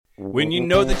When you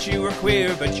know that you are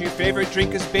queer, but your favorite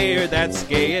drink is beer, that's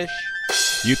gayish.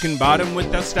 You can bottom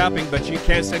without stopping, but you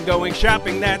can't stand going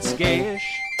shopping, that's gayish.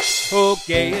 Oh,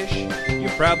 gayish, you're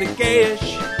probably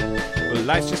gayish. Well,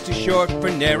 life's just too short for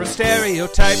narrow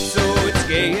stereotypes, so it's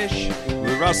gayish.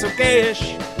 We're also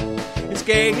gayish. It's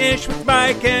gayish with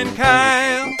Mike and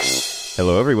Kyle.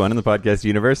 Hello, everyone in the podcast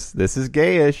universe. This is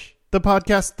Gayish, the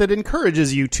podcast that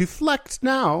encourages you to flect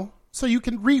now so you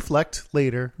can reflect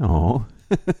later. Oh.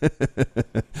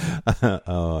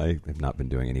 I have not been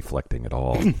doing any flecting at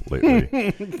all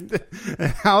lately.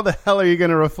 How the hell are you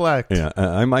going to reflect? Yeah,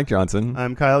 I'm Mike Johnson.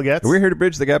 I'm Kyle Getz. We're here to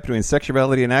bridge the gap between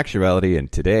sexuality and actuality,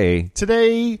 and today,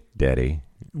 Daddy.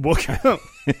 Don't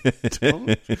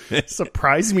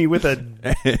surprise me with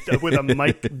a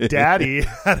Mike Daddy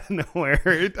out of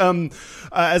nowhere.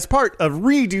 As part of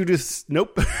Redo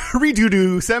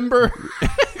December.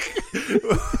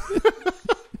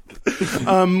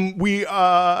 We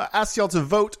asked y'all to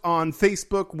vote on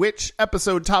Facebook which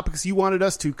episode topics you wanted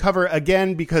us to cover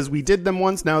again, because we did them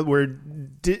once. Now we're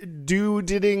did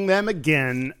them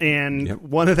again, and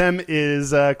one of them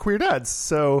is queer dads.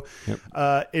 So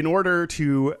in order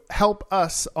to help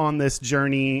us on this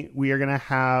journey, we are going to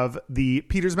have the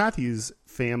Peters Matthews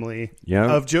family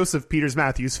of Joseph Peters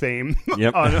Matthews fame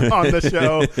on the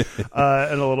show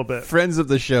in a little bit. Friends of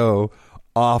the show,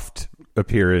 oft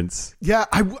appearance. Yeah,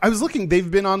 I was looking. They've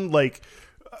been on like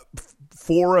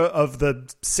 4 of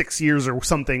the 6 years or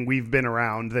something we've been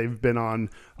around. They've been on.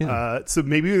 So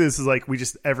maybe this is like we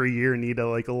just every year need a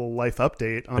little life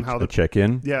update on how the check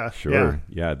in. Yeah, sure.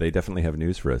 Yeah, they definitely have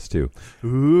news for us too.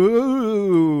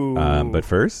 Ooh. But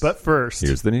first,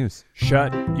 here's the news.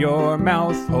 Shut your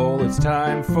mouth hole. It's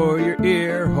time for your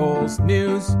ear holes.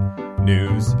 News.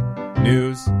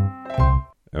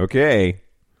 Okay.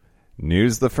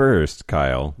 News the first,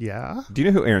 Kyle. Yeah. Do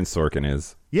you know who Aaron Sorkin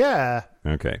is? Yeah.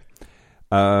 Okay.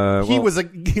 He was a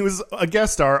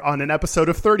guest star on an episode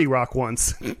of 30 Rock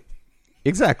once.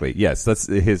 Exactly. Yes, that's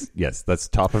his. Yes, that's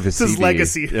top of his. This is CV.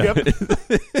 legacy.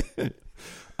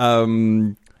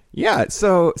 Yep. Yeah.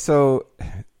 So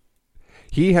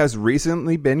he has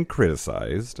recently been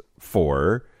criticized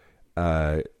for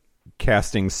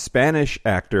casting Spanish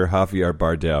actor Javier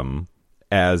Bardem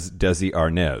as Desi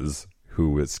Arnaz,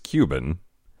 who is Cuban,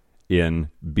 in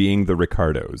Being the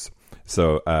Ricardos.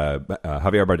 So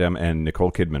Javier Bardem and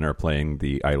Nicole Kidman are playing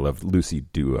the I Love Lucy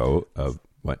duo of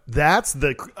what? That's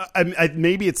the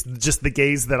maybe it's just the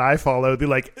gays that I follow. They're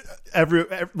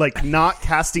like not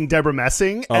casting Deborah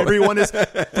Messing. Oh. Everyone is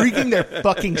freaking their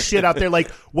fucking shit out there.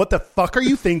 Like, what the fuck are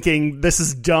you thinking? This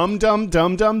is dumb.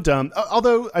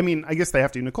 Although, I mean, I guess they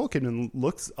have to. Nicole Kidman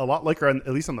looks a lot like her, at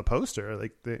least on the poster.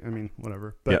 Like,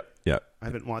 whatever. But yeah. I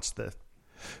haven't watched the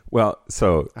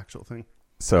actual thing.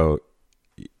 So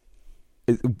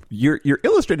you're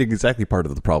illustrating exactly part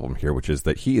of the problem here, which is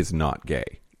that he is not gay.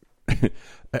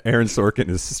 Aaron Sorkin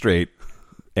is straight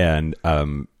and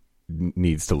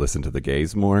needs to listen to the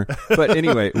gays more. But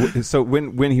anyway, so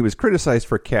when he was criticized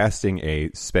for casting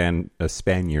a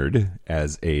Spaniard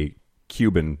as a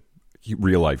Cuban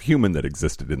real life human that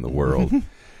existed in the world,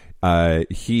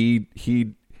 he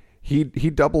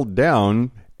doubled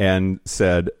down and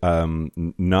said,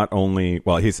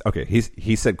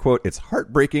 he said, quote, "It's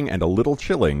heartbreaking and a little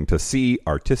chilling to see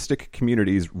artistic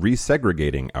communities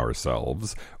resegregating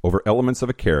ourselves over elements of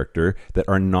a character that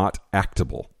are not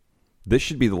actable. This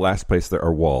should be the last place there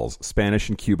are walls. Spanish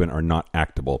and Cuban are not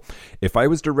actable. If I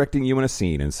was directing you in a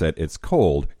scene and said, 'It's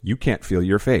cold, you can't feel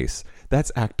your face,'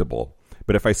 that's actable.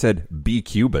 But if I said, 'Be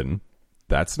Cuban,'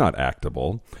 that's not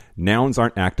actable. Nouns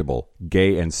aren't actable.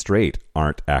 Gay and straight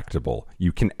aren't actable.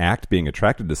 You can act being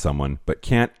attracted to someone, but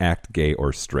can't act gay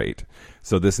or straight.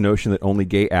 So this notion that only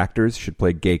gay actors should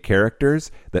play gay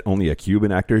characters, that only a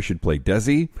Cuban actor should play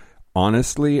Desi,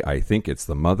 honestly, I think it's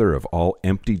the mother of all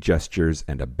empty gestures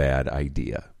and a bad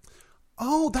idea."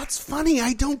 Oh, that's funny.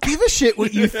 I don't give a shit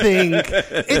what you think.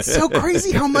 It's so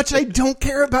crazy how much I don't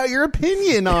care about your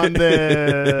opinion on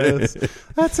this.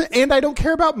 And I don't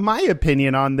care about my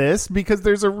opinion on this because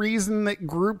there's a reason that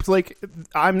groups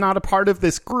I'm not a part of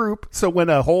this group. So when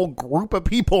a whole group of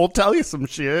people tell you some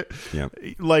shit,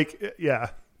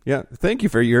 Yeah, thank you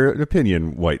for your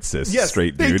opinion, white cis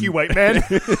straight dude. Thank you, white man.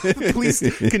 Please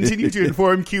continue to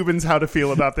inform Cubans how to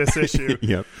feel about this issue.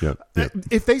 Yep.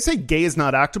 If they say gay is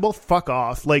not actable, fuck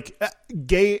off.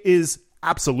 Gay is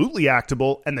absolutely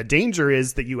actable, and the danger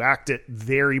is that you act it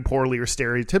very poorly or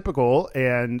stereotypical,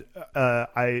 and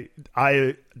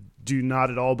I do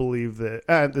not at all believe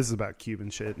that this is about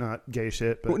Cuban shit, not gay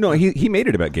shit. But no, he made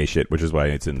it about gay shit, which is why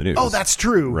it's in the news. Oh, that's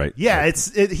true. Right. Yeah,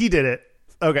 he did it.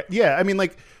 Okay. Yeah. I mean,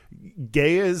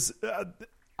 gay is,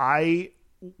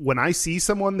 when I see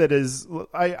someone that is,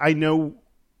 I know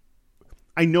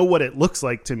what it looks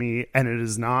like to me, and it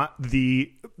is not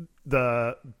the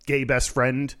gay best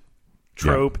friend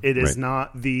trope. It is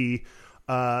not the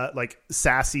like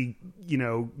sassy,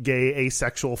 gay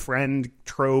asexual friend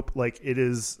trope. Like, it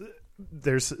is,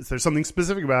 there's something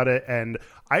specific about it, and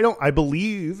I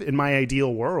believe in my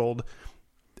ideal world,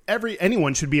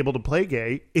 anyone should be able to play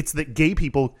gay. It's that gay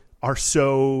people are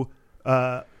so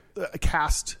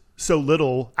cast so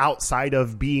little outside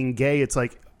of being gay. It's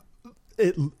like,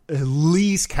 at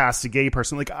least cast a gay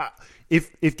person. Like,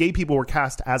 if gay people were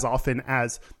cast as often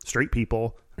as straight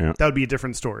people, that would be a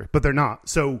different story. But they're not.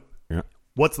 So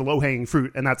what's the low-hanging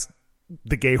fruit? And that's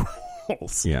the gay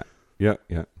roles. Yeah.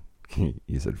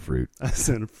 You said fruit. I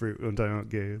said fruit. I'm talking about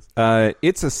gays.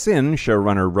 It's a Sin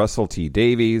showrunner Russell T.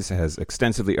 Davies has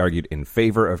extensively argued in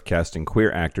favor of casting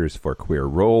queer actors for queer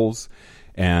roles.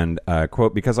 And,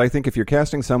 quote, because I think if you're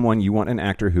casting someone, you want an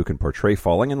actor who can portray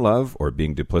falling in love or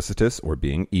being duplicitous or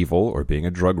being evil or being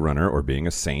a drug runner or being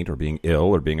a saint or being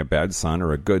ill or being a bad son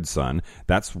or a good son.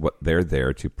 That's what they're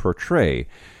there to portray.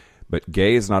 But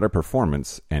gay is not a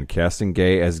performance, and casting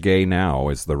gay as gay now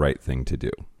is the right thing to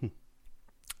do.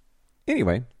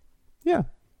 Anyway, yeah.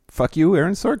 Fuck you,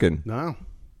 Aaron Sorkin. No.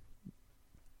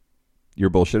 Your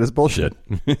bullshit is bullshit.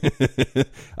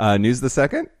 News the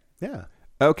second? Yeah.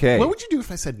 Okay. What would you do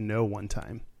if I said no one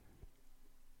time?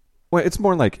 Well, it's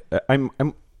more like I'm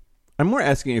more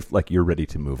asking if like you're ready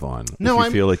to move on. No, if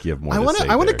you feel like you have more. I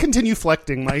want to continue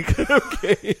flecting, Mike.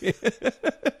 Okay.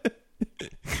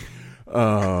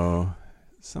 Oh,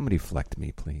 somebody flecked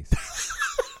me, please.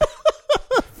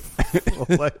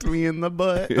 Flecked me in the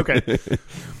butt. Okay.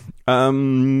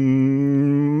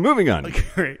 Moving on.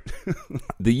 Great.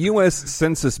 The U.S.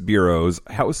 Census Bureau's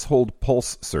Household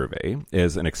Pulse Survey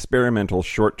is an experimental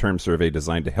short-term survey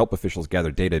designed to help officials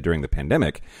gather data during the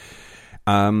pandemic.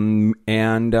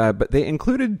 But they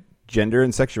included gender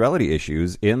and sexuality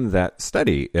issues in that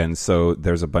study. And so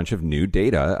there's a bunch of new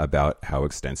data about how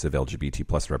extensive LGBT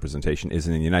plus representation is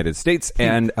in the United States.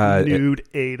 And nude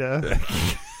Ada.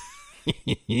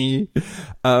 And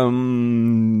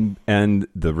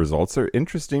the results are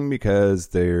interesting because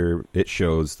it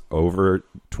shows over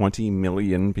 20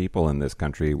 million people in this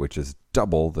country, which is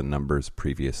double the numbers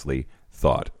previously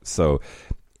thought. So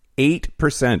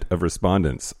 8% of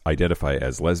respondents identify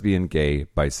as lesbian, gay,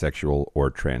 bisexual, or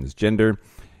transgender,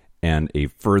 and a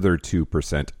further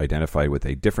 2% identify with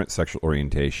a different sexual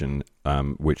orientation,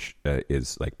 which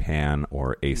is like pan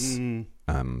or ace,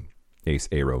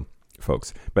 aro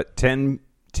folks. But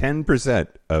 10%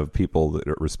 of people that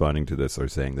are responding to this are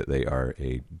saying that they are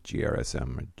a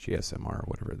GRSM or GSMR or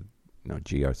whatever. No,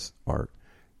 GSR.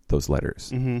 Those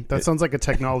letters. Mm-hmm. That sounds like a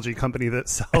technology company that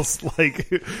sells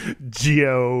like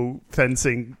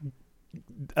geo-fencing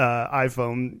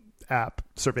iPhone app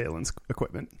surveillance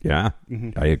equipment. Yeah,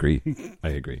 I agree.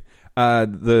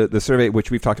 The survey,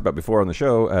 which we've talked about before on the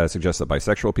show, suggests that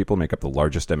bisexual people make up the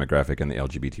largest demographic in the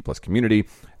LGBT plus community.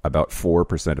 About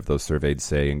 4% of those surveyed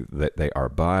saying that they are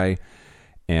bi.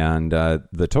 And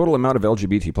the total amount of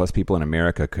LGBT plus people in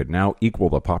America could now equal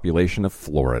the population of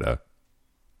Florida.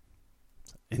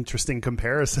 Interesting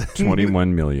comparison.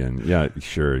 21 million. Yeah,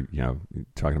 sure.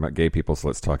 Talking about gay people, so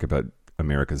let's talk about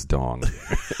America's dong.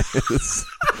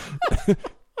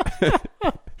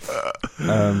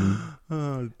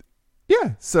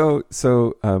 Yeah. So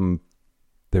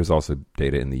there's also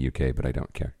data in the UK, but I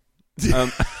don't care.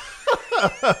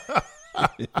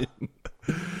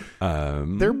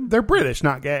 They're British,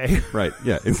 not gay. Right.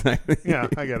 Yeah. Exactly. Yeah,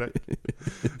 I get it.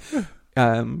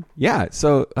 Yeah.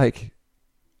 So like,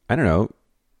 I don't know.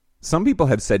 Some people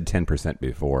have said 10%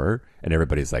 before, and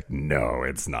everybody's like, "No,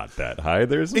 it's not that high."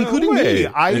 There's no including way.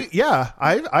 me.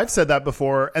 I've said that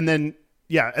before, and then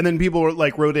people were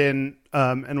like wrote in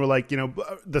and were like,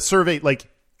 the survey, like,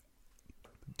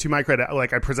 to my credit,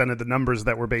 like I presented the numbers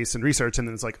that were based in research, and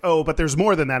then it's like, oh, but there's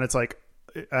more than that. It's like,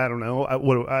 I don't know, I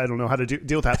don't know how to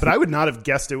deal with that, but I would not have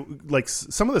guessed it. Like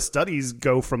some of the studies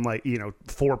go from like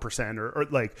 4% or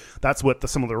like that's what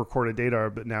some of the recorded data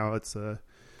are, but now it's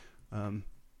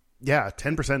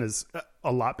 10% is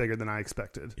a lot bigger than I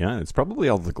expected. Yeah, it's probably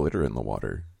all the glitter in the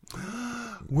water.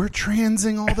 We're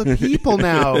transing all the people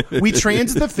now. We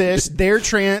transed the fish. They're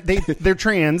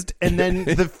transed, and then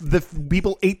the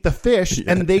people ate the fish,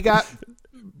 and they got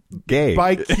gay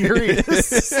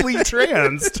vicariously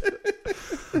transed.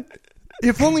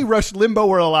 If only Rush Limbaugh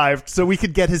were alive, so we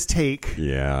could get his take.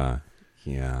 Yeah.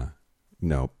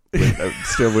 Nope. I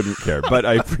still wouldn't care, but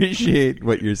I appreciate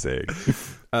what you're saying.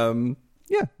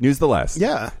 Yeah, news the last.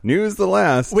 Yeah. News the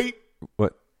last. Wait.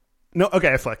 What? No,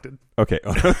 okay, I flexed. Okay.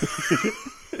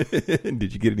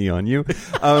 Did you get any on you?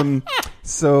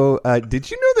 So,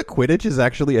 did you know that Quidditch is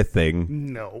actually a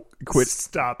thing? No.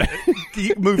 Stop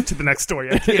it. Move to the next story.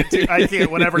 I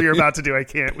can't. Whatever you're about to do, I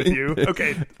can't with you.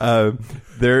 Okay.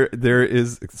 There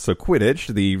is... So,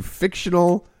 Quidditch, the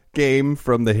fictional game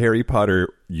from the Harry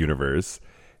Potter universe,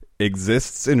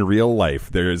 exists in real life.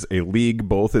 There's a league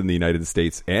both in the United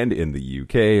States and in the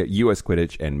UK, US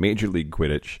Quidditch and Major League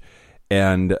Quidditch.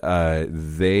 And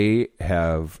they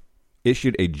have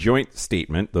issued a joint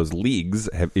statement. Those leagues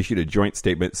have issued a joint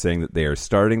statement saying that they are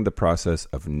starting the process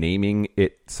of naming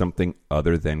it something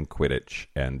other than Quidditch.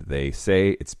 And they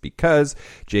say it's because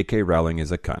J.K. Rowling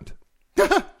is a cunt.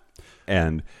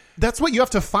 And that's what you have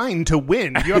to find to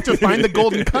win. You have to find the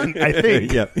golden cunt, I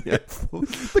think. yeah.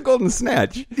 The golden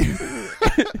snatch.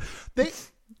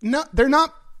 They're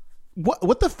not.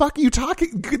 What the fuck are you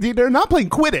talking? They're not playing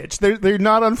Quidditch. They're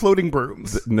not on floating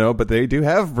brooms. No, but they do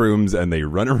have brooms and they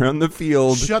run around the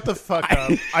field. Shut the fuck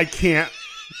up. I can't.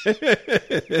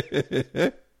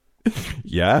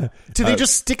 Yeah. Do they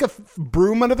just stick a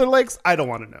broom under their legs? I don't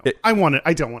want to know. I want it.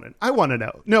 I don't want it. I want to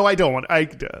know. No, I don't want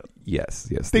it. Yes.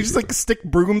 They just like stick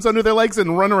brooms under their legs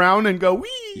and run around and go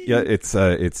wee. Yeah, it's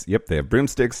yep, they have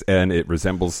broomsticks and it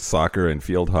resembles soccer and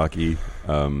field hockey.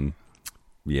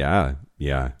 Yeah.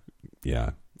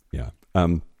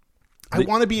 I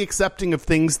want to be accepting of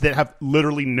things that have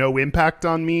literally no impact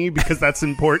on me because that's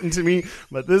important to me.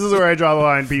 But this is where I draw the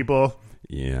line, people.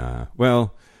 Yeah.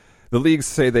 Well, the leagues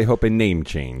say they hope a name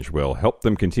change will help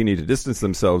them continue to distance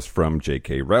themselves from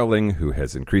J.K. Rowling, who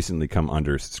has increasingly come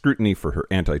under scrutiny for her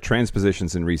anti-trans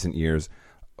positions in recent years.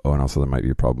 Oh, and also there might be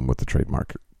a problem with the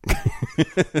trademark.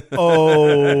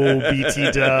 Oh,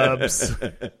 BT dubs.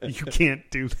 You can't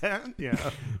do that.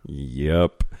 Yeah.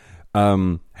 Yep.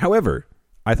 However,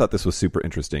 I thought this was super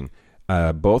interesting.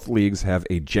 Both leagues have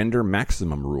a gender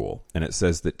maximum rule, and it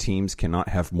says that teams cannot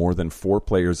have more than 4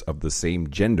 players of the same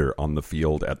gender on the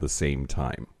field at the same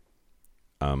time.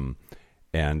 So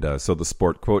the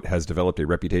sport, quote, has developed a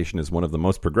reputation as one of the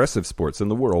most progressive sports in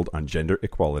the world on gender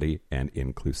equality and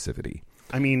inclusivity.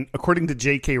 I mean, according to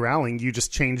J.K. Rowling, you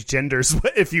just change genders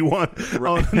if you want.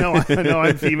 Right. Oh, no, I know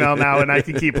I'm female now and I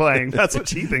can keep playing. That's what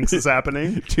she thinks is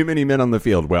happening. Too many men on the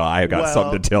field. Well, I got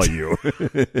something to tell you.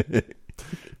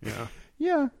 Yeah.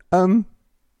 Yeah.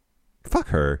 Fuck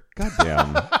her.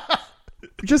 Goddamn.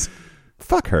 Just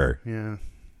fuck her. Yeah.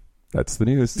 That's the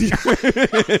news.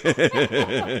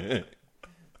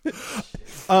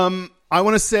 I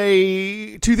want to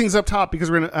say 2 things up top because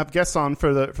we're going to have guests on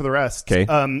for the rest. Okay.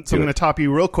 So I'm going to top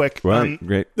you real quick. Well,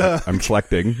 great. I'm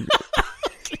flecting.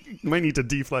 You might need to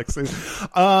deflex soon.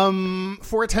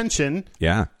 For attention.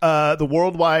 Yeah. The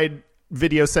worldwide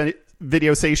video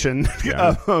station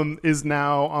is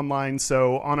now online.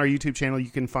 So on our YouTube channel,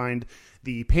 you can find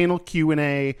the panel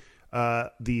Q&A,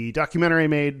 the documentary I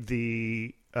made,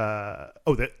 the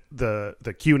Q&A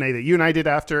that you and I did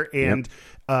after, and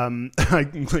I'm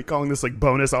like calling this like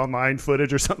bonus online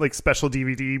footage or something, like special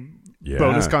DVD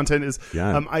bonus content is.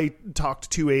 I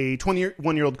talked to a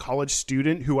 21-year-old college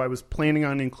student who I was planning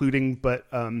on including, but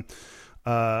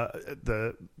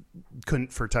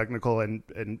couldn't for technical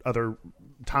and other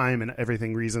time and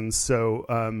everything reasons. So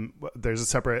there's a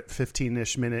separate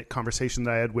 15-ish minute conversation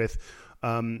that I had with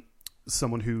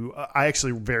someone who I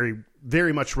actually very,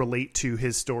 very much relate to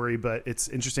his story, but it's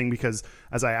interesting because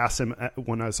as I asked him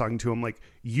when I was talking to him, like,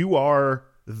 you are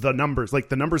the numbers, like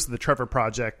the numbers of the Trevor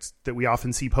Project that we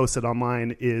often see posted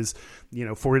online is,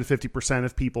 40 to 50%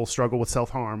 of people struggle with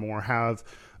self-harm or have,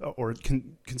 or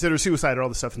consider suicide or all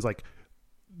this stuff. And it's like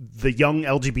the young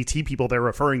LGBT people they're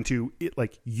referring to,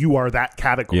 like, you are that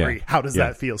category. Yeah. How does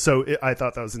that feel? So I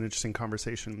thought that was an interesting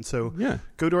conversation. So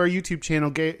go to our YouTube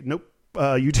channel,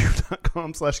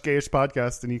 youtube.com/gayish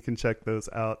podcast, and you can check those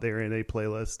out. They're in a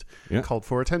playlist called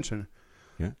For Attention.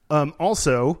 Yeah.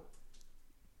 Also,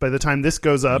 by the time this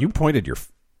goes up, you pointed your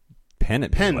pen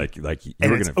at me like you and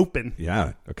were it's gonna open.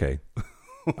 Yeah. Okay.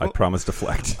 I promise to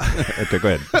deflect. Okay,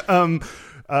 go ahead.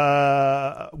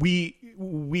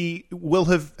 We will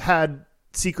have had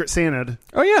Secret Santa.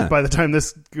 Oh yeah. By the time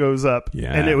this goes up,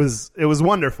 and it was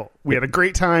wonderful. We had a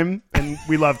great time and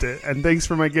we loved it. And thanks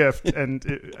for my gift. And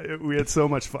we had so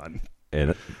much fun.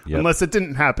 And, unless it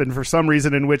didn't happen for some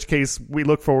reason, in which case we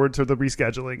look forward to the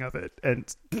rescheduling of it. And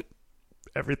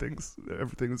everything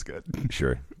was good.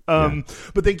 Sure.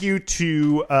 But thank you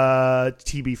to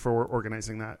TB for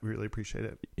organizing that. We really appreciate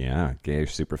it. Yeah,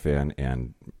 gayish super fan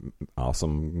and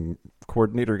awesome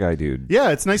coordinator guy, dude.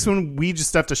 Yeah, it's nice when we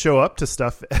just have to show up to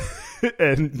stuff,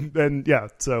 and yeah.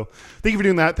 So thank you for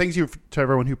doing that. Thank you to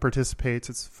everyone who participates.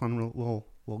 It's a fun little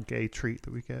gay treat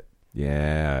that we get.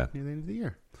 Yeah. Near the end of the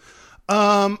year.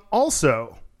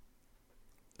 Also,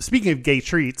 speaking of gay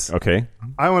treats, Okay.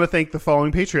 I want to thank the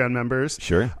following Patreon members.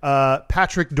 Sure.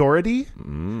 Patrick Doherty.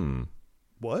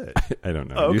 What? I don't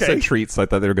know. Oh, You okay. said treats. I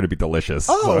thought they were going to be delicious.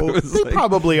 Oh, So I was they like-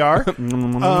 probably are.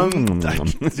 I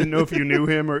didn't know if you knew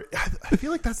him, or I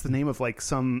feel like that's the name of like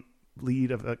some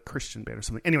lead of a Christian band or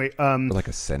something. Anyway, like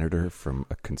a senator from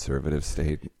a conservative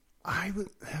state. I was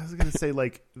going to say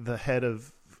like the head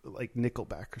of like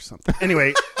Nickelback or something.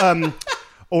 Anyway,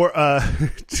 or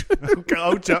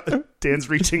Dan's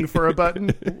reaching for a button.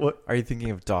 What? Are you thinking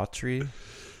of Daughtry?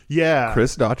 Yeah.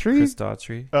 Chris Daughtry? Chris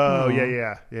Daughtry? Oh,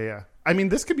 yeah. I mean,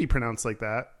 this could be pronounced like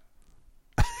that.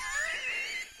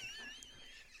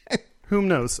 Whom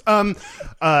knows? John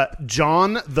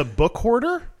the Book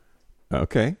Hoarder.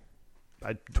 Okay.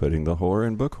 Putting the whore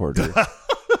in book hoarder.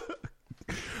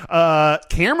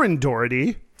 Cameron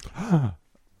Doherty.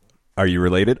 Are you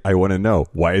related? I want to know.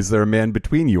 Why is there a man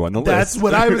between you on the That's list?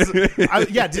 what I was.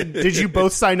 Did you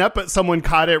both sign up, but someone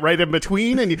caught it right in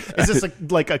between? And is this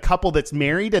like a couple that's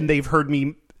married and they've heard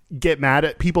me get mad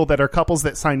at people that are couples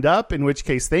that signed up? In which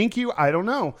case, thank you. I don't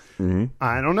know.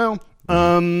 I don't know.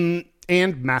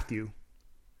 And Matthew.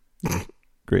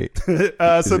 Great.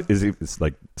 Is he it's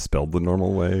like spelled the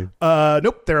normal way?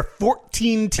 Nope. There are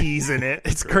 14 T's in it.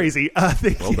 It's crazy.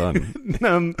 Well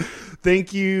done.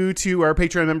 Thank you to our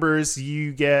Patreon members.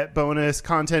 You get bonus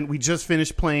content. We just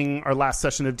finished playing our last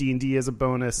session of D&D as a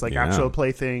bonus, like Yeah. actual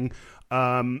play thing.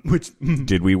 Which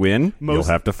Did we win? You'll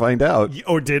have to find out.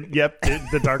 did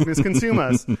the darkness consume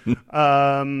us?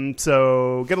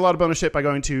 So get a lot of bonus shit by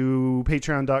going to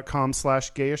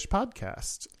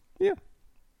patreon.com/gayishpodcast. Yeah.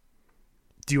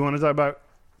 Do you want to talk about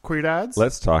queer dads?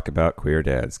 Let's talk about queer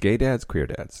dads. Gay dads, queer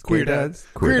dads. Queer Gay dads.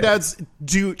 Queer dads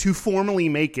do to formally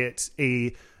make it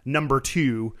a number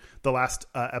 2. The last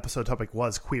episode topic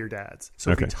was queer dads.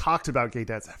 So if we Okay. talked about gay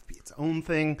dads, that would be its own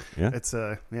thing. Yeah. It's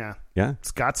Yeah.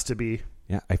 it's gots to be.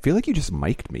 Yeah. I feel like you just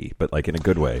mic'd me, but like in a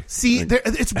good way. See,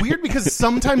 it's weird because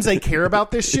sometimes I care about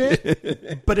this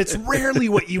shit, but it's rarely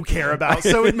what you care about.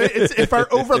 So if our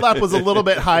overlap was a little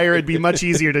bit higher, it'd be much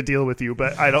easier to deal with you.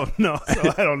 But I don't know,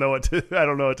 so I don't know what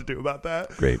to do about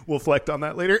that. Great. We'll reflect on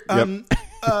that later. Yep.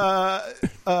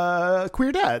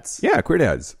 Queer dads. Yeah, queer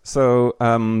dads. So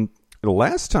the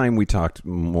last time we talked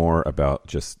more about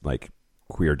just like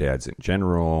queer dads in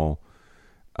general.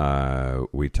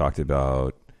 We talked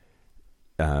about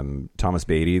Thomas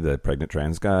Beatty, the pregnant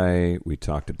trans guy. We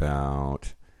talked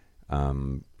about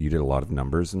you did a lot of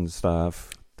numbers and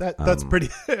stuff. That's pretty.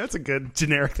 That's a good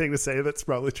generic thing to say. That's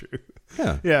probably true.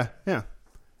 Yeah. Yeah.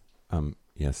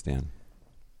 Yes, Dan.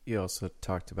 You also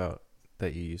talked about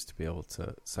that you used to be able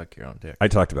to suck your own dick. I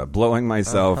talked about blowing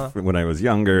myself when I was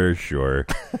younger. Sure.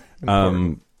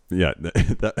 Yeah,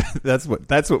 that's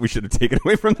what we should have taken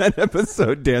away from that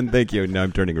episode. Dan, thank you. Now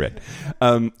I'm turning red.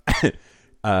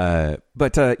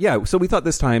 Yeah, so we thought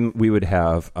this time we would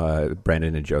have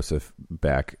Brandon and Joseph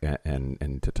back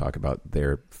and to talk about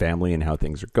their family and how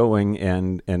things are going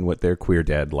and what their queer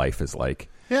dad life is like.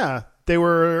 Yeah. They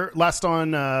were last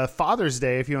on Father's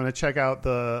Day. If you want to check out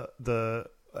the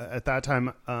at that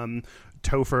time,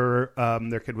 Topher,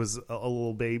 their kid was a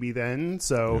little baby then,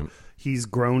 so he's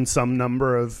grown some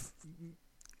number of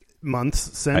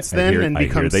months since then, and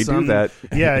becomes they do that.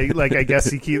 Yeah, like I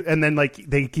guess and then like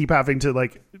they keep having to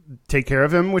like take care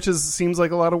of him, which seems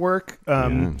like a lot of work.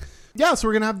 Yeah, so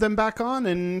we're gonna have them back on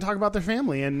and talk about their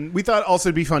family, and we thought also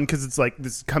it'd be fun because it's like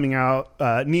this is coming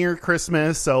out near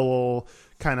Christmas, so we'll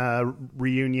kind of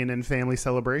reunion and family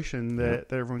celebration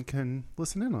that everyone can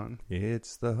listen in on.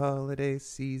 It's the holiday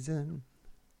season,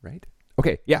 right?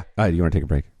 Okay, yeah. Do you want to take a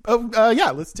break?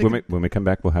 Yeah, let's take. When we come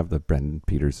back, we'll have the Brendan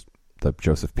Peters, the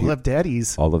Joseph Peters, We'll have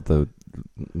daddies. all of the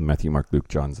Matthew, Mark, Luke,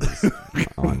 Johnsons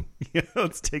on. Yeah,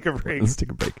 let's take a break. Let's take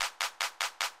a break.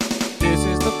 This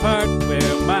is the part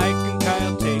where Mike and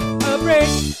Kyle take a break.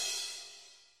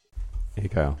 Hey,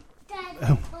 Kyle.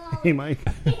 Hey, Mike.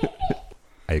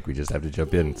 I think we just have to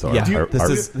jump in. So Yeah, our- this our-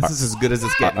 is as good as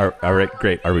it's getting. all right,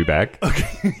 great. Are we back?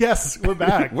 Yes, we're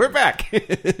back. We're back.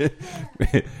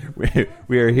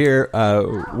 we are here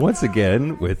once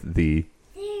again with the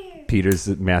Peters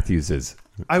Matthewses.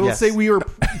 I will Yes. say we were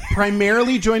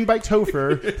primarily joined by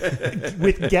Topher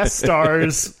with guest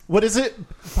stars. What is it?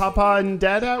 Papa and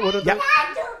Dada? What are they?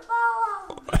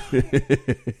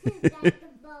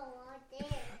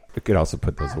 We could also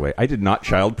put those away. I did not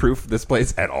childproof this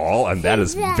place at all, and that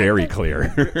is very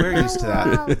clear. We're used to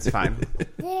that. It's fine.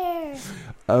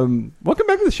 Welcome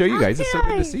back to the show, you guys. It's so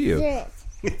good to see you.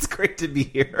 It's great to be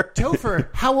here. Topher,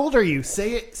 how old are you?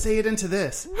 Say it into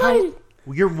this.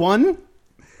 You're 1?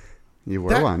 You were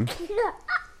That- one.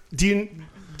 Do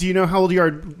Do you know how old you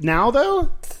are now, though?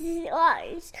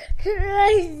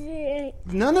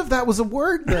 None of that was a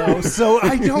word, though, so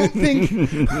I don't think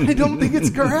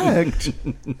it's correct.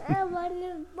 I want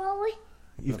a boy.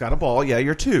 You've got a ball. Yeah,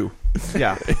 you're 2.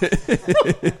 Yeah.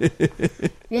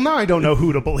 Well, now I don't know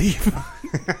who to believe.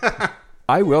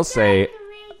 I will say,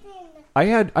 I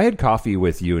had coffee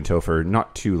with you and Topher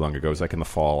not too long ago. It was like in the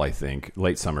fall, I think,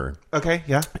 late summer. Okay,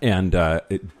 yeah. And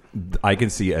I can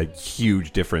see a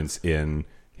huge difference in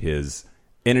his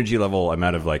energy level,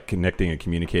 amount of like connecting and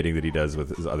communicating that he does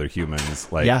with his other humans.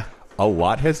 Like, Yeah. a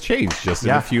lot has changed just in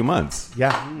Yeah. a few months.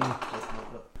 Yeah.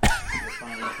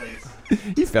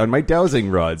 He found my dowsing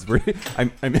rods.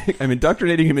 I'm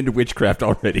indoctrinating him into witchcraft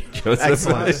already, Joseph.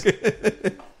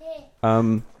 Excellent.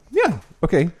 Yeah.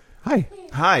 Okay. Hi.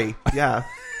 Hi. Yeah.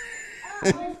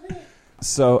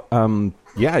 So,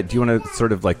 yeah. Do you want to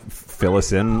sort of like fill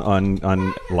us in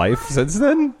on life since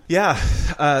then? Yeah.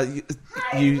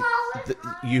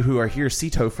 You who are here see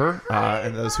Topher,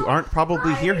 and those who aren't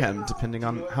probably hear him, depending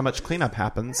on how much cleanup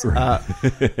happens. Yeah.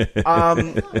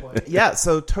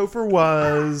 So Topher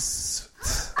was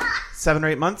 7 or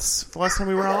 8 months the last time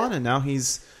we were on, and now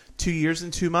he's 2 years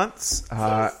and 2 months,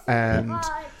 and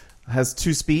has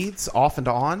 2 speeds, off and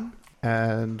on.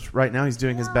 And right now he's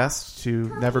doing his best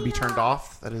to never be turned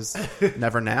off. That is,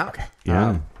 never nap.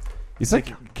 Yeah. He's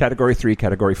like Category 3,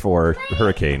 Category 4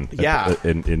 hurricane. Yeah.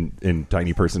 In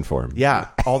tiny person form. Yeah,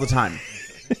 all the time.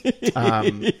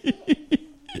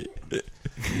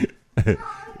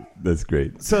 That's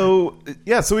great. So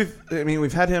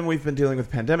we've had him. We've been dealing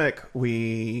with pandemic.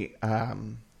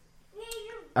 I'm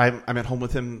at home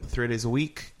with him 3 days a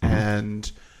week,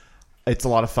 and it's a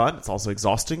lot of fun. It's also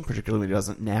exhausting, particularly when he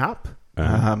doesn't nap.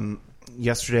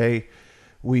 Yesterday,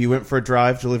 we went for a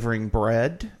drive delivering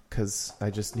bread because I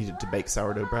just needed to bake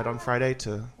sourdough bread on Friday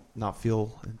to not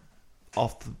feel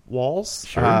off the walls.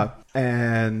 Sure.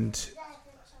 And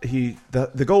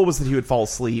the goal was that he would fall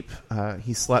asleep.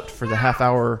 He slept for the half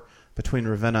hour between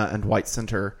Ravenna and White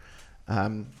Center,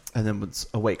 and then was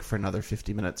awake for another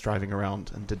 50 minutes driving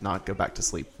around and did not go back to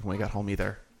sleep when we got home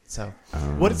either. So,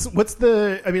 What's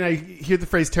the? I mean, I hear the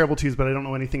phrase "terrible twos," but I don't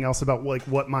know anything else about like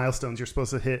what milestones you're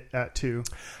supposed to hit at 2.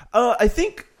 I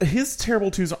think his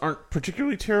terrible twos aren't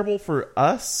particularly terrible for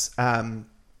us.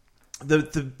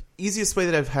 The easiest way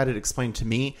that I've had it explained to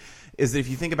me is that if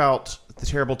you think about the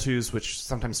terrible twos, which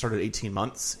sometimes start at 18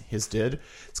 months, his did,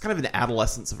 it's kind of an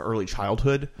adolescence of early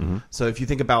childhood. Mm-hmm. So if you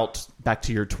think about back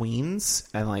to your tweens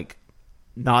and like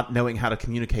not knowing how to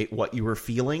communicate what you were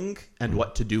feeling and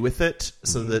what to do with it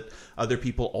so that other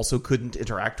people also couldn't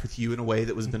interact with you in a way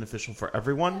that was beneficial for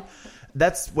everyone.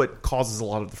 That's what causes a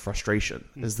lot of the frustration,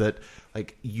 is that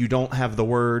like you don't have the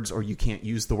words or you can't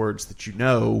use the words that you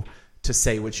know to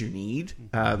say what you need.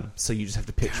 So you just have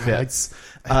to pitch fits.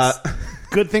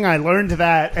 Good thing I learned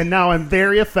that, and now I'm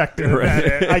very effective at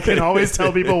it. I can always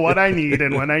tell people what I need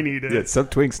and when I need it. Yeah, some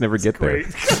twinks never get Great.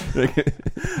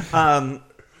 there.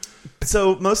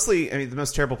 So mostly, I mean, the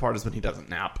most terrible part is when he doesn't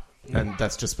nap, and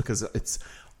that's just because it's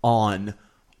on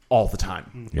all the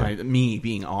time. Yeah. Right? Me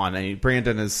being on. I mean,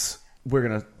 Brandon is. We're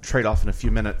gonna trade off in a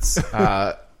few minutes,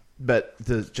 but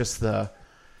the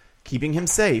keeping him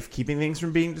safe, keeping things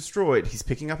from being destroyed. He's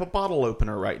picking up a bottle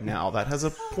opener right now that has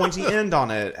a pointy end on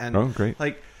it, and oh, great!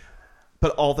 Like,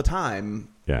 but all the time,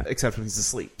 yeah. Except when he's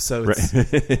asleep. So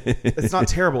it's not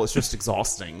terrible. It's just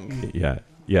exhausting. Yeah.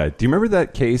 Do you remember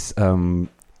that case?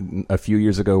 A few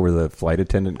years ago where the flight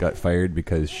attendant got fired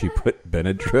because she put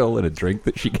Benadryl in a drink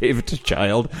that she gave to a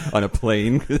child on a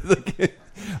plane.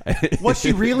 Was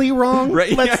she really wrong?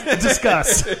 Right. Let's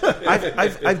discuss.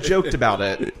 I've joked about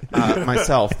it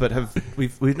myself, but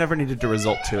we've never needed to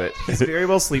resort to it. He's very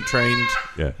well sleep trained.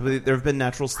 Yeah. There have been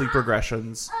natural sleep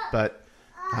regressions, but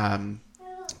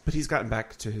he's gotten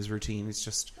back to his routine. He's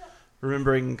just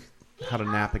remembering how to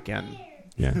nap again.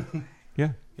 Yeah.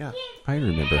 Yeah. I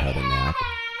remember how to nap.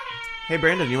 Hey,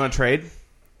 Brandon, you want to trade?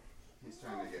 He's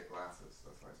trying to get glasses.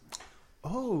 That's why it's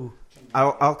Oh,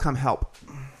 I'll come help.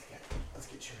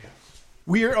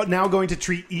 We are now going to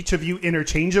treat each of you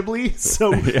interchangeably,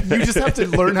 so you just have to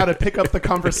learn how to pick up the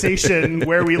conversation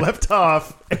where we left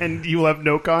off, and you will have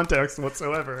no context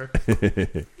whatsoever.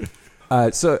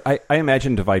 So I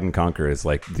imagine divide and conquer is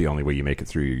like the only way you make it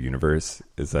through your universe.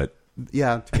 Is that?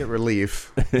 Yeah, to get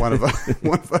relief, one of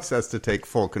us has to take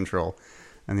full control,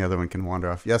 and the other one can wander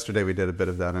off. Yesterday we did a bit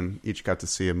of that, and each got to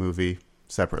see a movie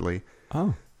separately.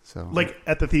 Oh, so Like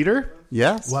at the theater?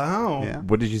 yes, Wow. Yeah.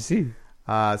 what did you see?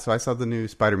 So I saw the new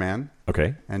Spider-Man,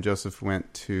 Okay. and Joseph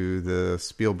went to the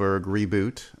Spielberg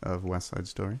reboot of West Side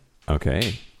Story.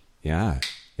 Okay. Yeah.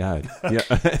 God. Yeah.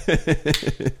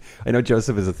 I know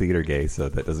Joseph is a theater gay, so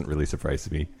that doesn't really surprise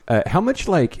me. How much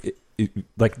like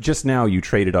just now you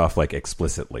traded off like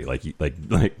explicitly, like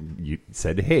you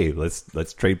said, hey,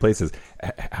 let's trade places.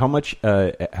 How much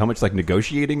like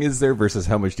negotiating is there versus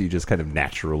how much do you just kind of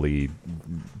naturally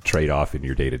trade off in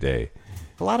your day to day?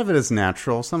 A lot of it is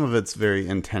natural. Some of it's very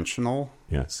intentional.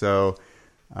 Yeah. So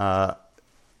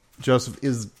Joseph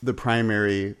is the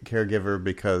primary caregiver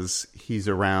because he's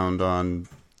around on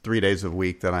 3 days a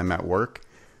week that I'm at work.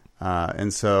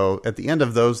 And so at the end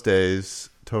of those days,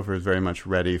 Topher is very much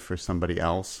ready for somebody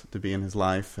else to be in his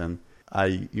life. And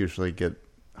I usually get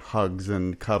hugs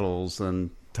and cuddles and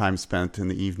time spent in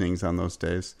the evenings on those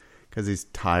days because he's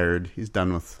tired. He's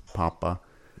done with Papa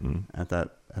at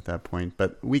that point.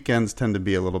 But weekends tend to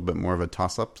be a little bit more of a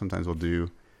toss-up. Sometimes we'll do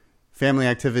family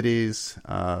activities.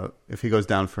 If he goes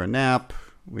down for a nap,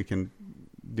 we can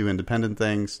do independent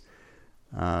things.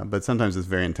 But sometimes it's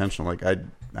very intentional. Like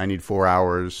I need 4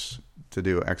 hours to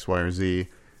do X, Y, or Z,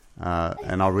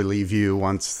 and I'll relieve you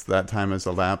once that time has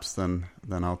elapsed. Then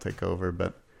I'll take over.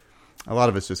 But a lot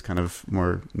of it's just kind of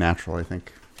more natural, I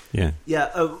think. Yeah. Yeah.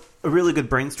 A really good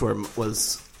brainstorm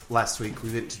was last week.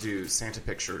 We went to do Santa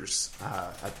pictures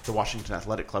at the Washington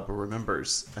Athletic Club, where we're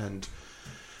members, and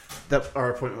that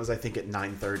our appointment was, I think, at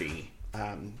 9:30,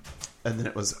 and then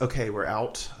it was okay. We're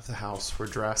out of the house. We're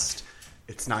dressed.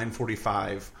 It's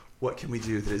 9:45. What can we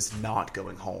do that is not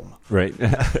going home? Right.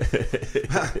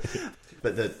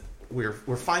 But that we're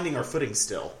finding our footing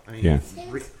still. I mean, Yeah.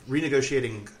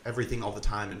 Renegotiating everything all the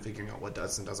time and figuring out what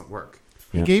does and doesn't work.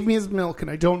 Yeah. He gave me his milk, and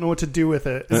I don't know what to do with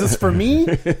it. Is this for me?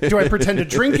 Do I pretend to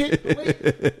drink it?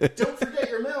 Wait, don't forget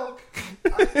your milk.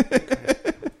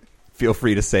 Feel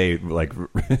free to say like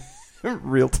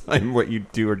real time what you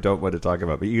do or don't want to talk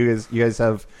about. But you guys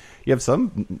have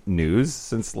some news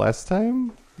since last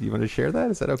time. You want to share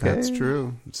that? Is that okay? That's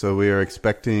true. So we are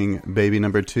expecting baby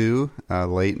number 2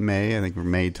 late May. I think we're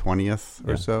May 20th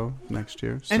or so next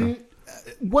year. So. And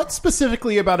what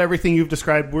specifically about everything you've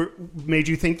described made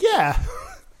you think, yeah,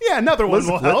 another one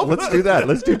will help? Let's do that.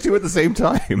 Let's do 2 at the same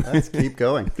time. Let's keep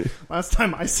going. Last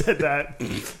time I said that.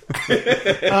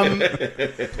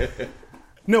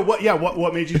 No,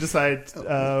 what made you decide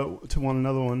to want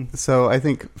another one? So I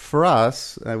think for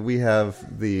us, we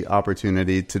have the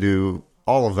opportunity to do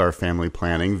all of our family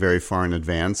planning very far in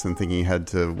advance and thinking ahead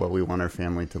to what we want our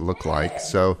family to look like.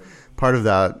 So part of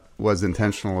that was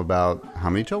intentional about how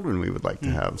many children we would like to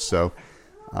have. So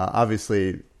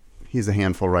obviously he's a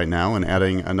handful right now, and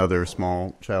adding another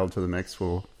small child to the mix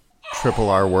will triple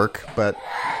our work. But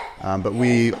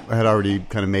we had already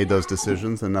kind of made those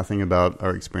decisions, and nothing about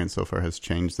our experience so far has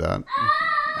changed that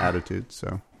attitude.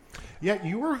 So. Yeah,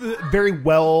 you were very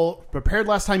well prepared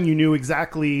last time. You knew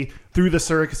exactly through the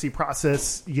surrogacy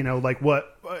process, like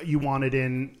what you wanted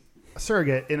in a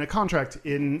surrogate, in a contract,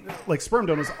 in like sperm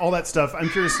donors, all that stuff. I'm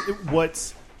curious,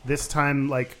 what's this time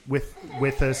like with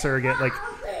a surrogate? Like,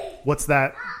 what's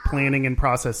that planning and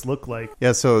process look like?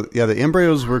 Yeah, so the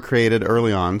embryos were created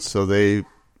early on, so they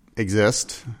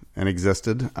exist and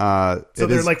existed. So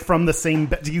they're like from the same.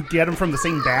 Do you get them from the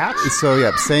same batch?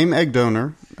 So same egg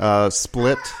donor,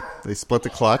 split. They split the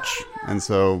clutch, and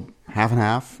so half and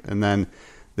half, and then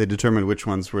they determined which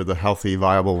ones were the healthy,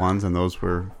 viable ones, and those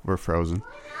were frozen.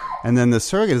 And then the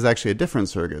surrogate is actually a different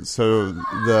surrogate. So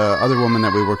the other woman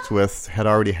that we worked with had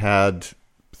already had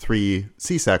 3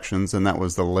 C-sections, and that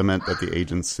was the limit that the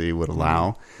agency would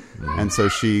allow. And so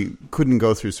she couldn't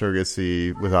go through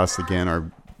surrogacy with us again,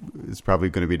 or is probably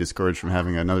going to be discouraged from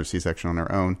having another C-section on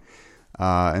her own.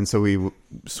 And so we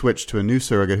switched to a new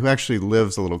surrogate who actually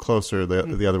lives a little closer.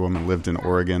 The other woman lived in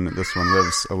Oregon. This one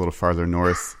lives a little farther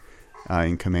north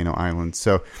in Camano Island.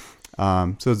 So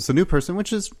it's a new person,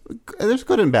 which is, there's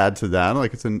good and bad to that.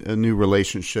 Like it's a new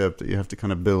relationship that you have to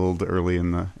kind of build early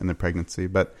in the pregnancy.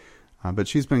 But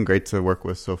she's been great to work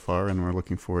with so far, and we're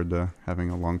looking forward to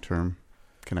having a long-term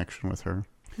connection with her.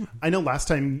 I know last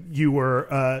time you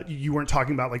weren't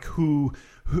talking about like who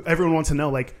everyone wants to know,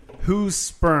 like whose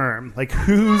sperm, like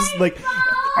who's like,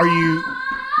 are you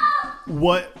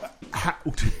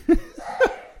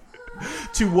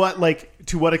to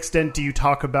what extent do you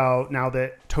talk about now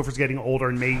that Topher's getting older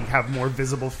and may have more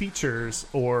visible features,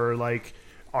 or like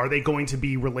are they going to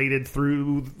be related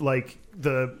through like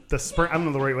the sperm? I don't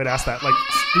know the right way to ask that, like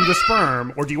through the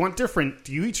sperm, or do you want different?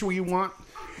 Do you each want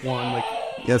one?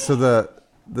 Like so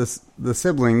the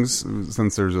siblings,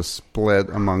 since there's a split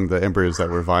among the embryos that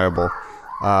were viable,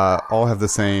 all have the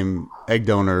same egg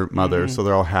donor mother, so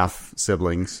they're all half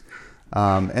siblings.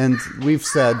 And we've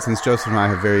said, since Joseph and I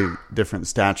have very different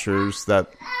statures, that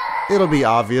it'll be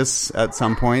obvious at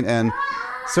some point. And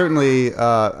certainly,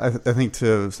 I think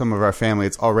to some of our family,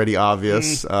 it's already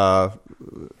obvious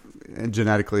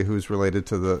genetically who's related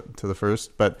to the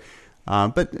first. But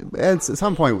at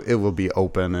some point, it will be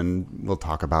open, and we'll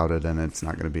talk about it, and it's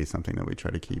not going to be something that we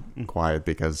try to keep quiet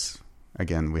because,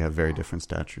 again, we have very different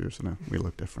statures and we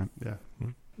look different. Yeah.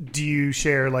 Do you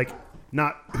share, like,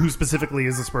 not who specifically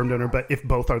is a sperm donor, but if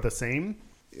both are the same?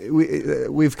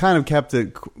 We've kind of kept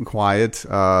it quiet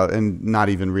and not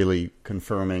even really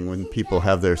confirming when people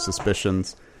have their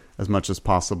suspicions as much as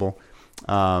possible.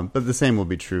 But the same will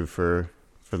be true for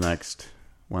the next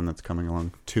one that's coming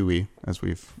along, Tui, as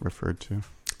we've referred to.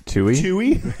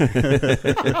 Tui?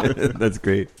 That's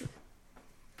great.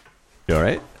 You all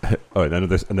right? Oh,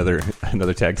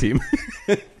 another tag team.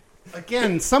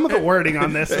 Again, some of the wording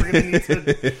on this, we're going to need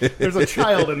to... There's a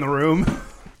child in the room.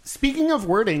 Speaking of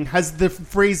wording, has the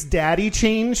phrase daddy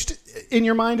changed in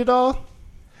your mind at all?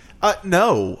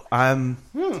 No.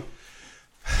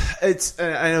 It's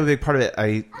I know a big part of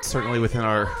it. Certainly within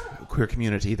our queer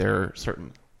community, there are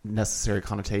certain necessary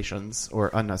connotations or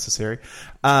unnecessary.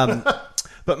 But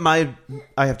I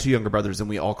have two younger brothers, and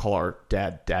we all call our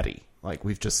dad daddy. Like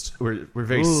we're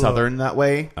very Southern that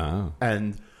way. Oh.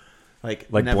 And like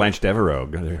Blanche Devereaux.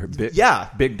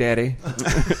 Big Daddy.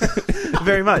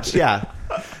 Very much, yeah.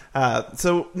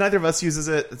 So neither of us uses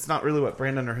it. It's not really what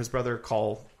Brandon or his brother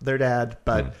call their dad.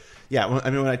 But yeah,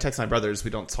 when I text my brothers,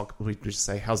 we don't talk. We just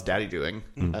say, "How's Daddy doing?"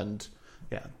 And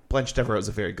yeah, Blanche Devereaux is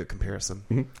a very good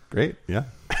comparison. Great, yeah.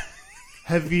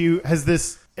 Has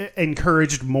this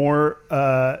encouraged more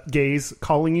gays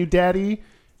calling you daddy?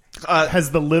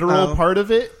 Has the literal part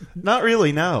of it? Not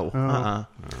really, no.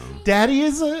 Daddy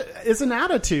is an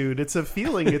attitude. It's a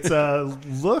feeling. It's a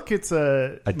look. It's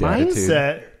a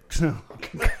mindset.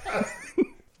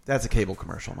 That's a cable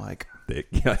commercial, Mike.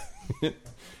 Yeah.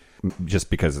 Just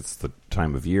because it's the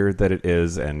time of year that it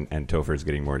is, and Topher is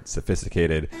getting more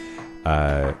sophisticated.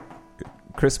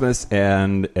 Christmas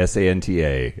and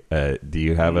SANTA. Do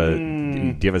you have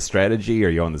a strategy? Are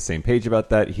you on the same page about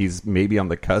that? He's maybe on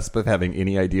the cusp of having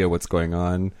any idea what's going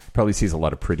on. Probably sees a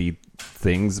lot of pretty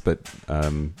things, but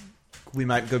we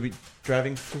might go be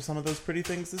driving for some of those pretty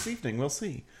things this evening. We'll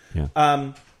see.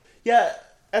 Yeah. Yeah.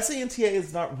 SANTA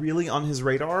is not really on his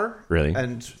radar. Really?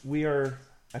 And we are,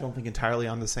 I don't think, entirely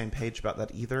on the same page about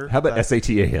that either. How about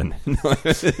SATAN?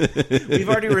 We've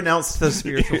already renounced those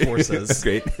spiritual forces.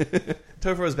 Great.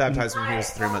 Topher was baptized when he was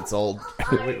 3 months old.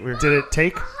 Did it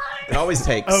take? It always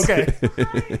takes.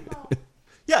 Okay.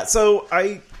 Yeah, so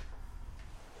I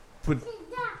would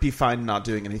be fine not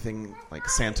doing anything like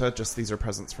Santa, just these are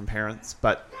presents from parents.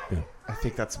 But I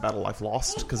think that's a battle I've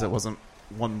lost because it wasn't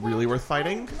one really worth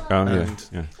fighting. Yeah.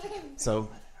 So,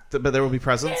 but there will be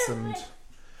presents, and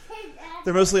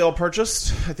they're mostly all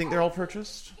purchased. I think they're all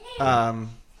purchased. And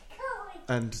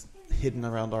hidden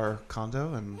around our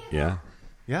condo. And yeah.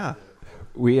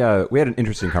 We had an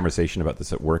interesting conversation about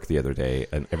this at work the other day,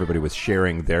 and everybody was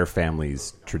sharing their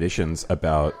family's traditions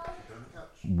about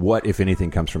what, if anything,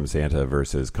 comes from Santa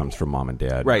versus comes from mom and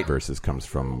dad, right? Versus comes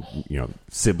from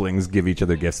siblings give each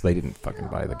other gifts. They didn't fucking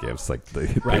buy the gifts, like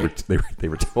they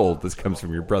were told this comes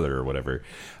from your brother or whatever.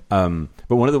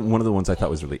 But one of the ones I thought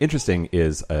was really interesting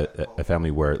is a family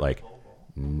where like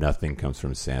nothing comes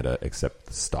from Santa except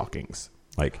the stockings,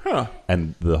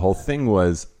 and the whole thing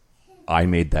was, I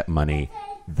made that money.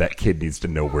 That kid needs to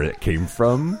know where it came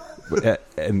from,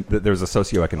 and there's a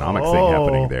socioeconomic thing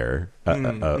happening there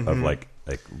of like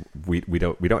we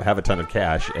don't have a ton of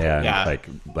cash, and like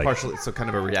partially so kind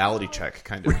of a reality check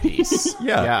kind of piece.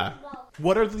 Yeah.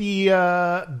 What are the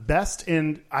best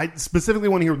and I specifically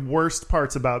want to hear worst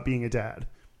parts about being a dad?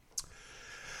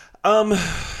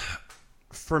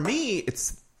 For me,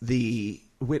 it's the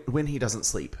when he doesn't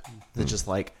sleep, the just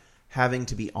like having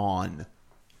to be on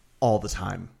all the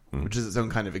time, which is its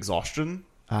own kind of exhaustion.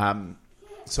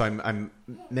 So I'm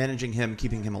managing him,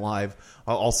 keeping him alive,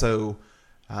 while also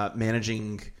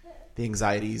managing the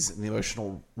anxieties and the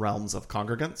emotional realms of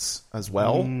congregants as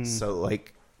well. So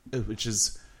which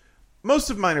is,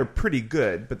 most of mine are pretty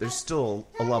good, but there's still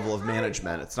a level of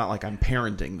management. It's not like I'm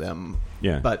parenting them.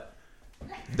 Yeah. But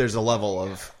there's a level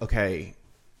of, okay,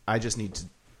 I just need to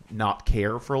not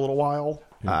care for a little while.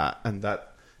 And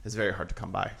that is very hard to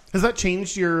come by. Has that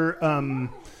changed your,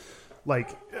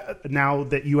 now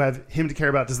that you have him to care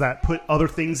about, does that put other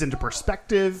things into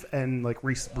perspective and like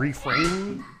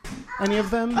reframe any of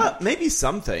them? Maybe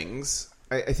some things.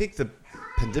 I think the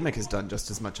pandemic has done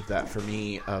just as much of that for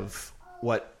me, of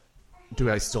what do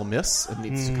I still miss and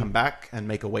needs to come back and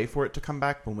make a way for it to come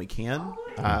back when we can.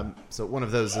 So one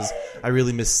of those is I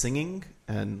really miss singing,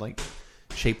 and like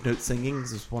shape note singing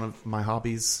is one of my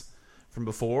hobbies from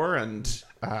before and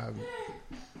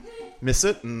miss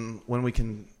it. And when we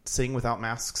can sing without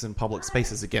masks in public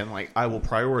spaces again, like I will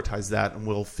prioritize that, and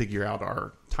we'll figure out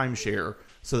our timeshare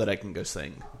so that I can go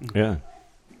sing. Yeah,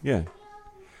 yeah.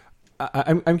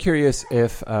 I'm curious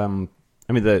if I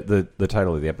mean the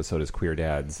title of the episode is Queer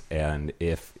Dads, and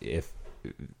if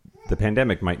the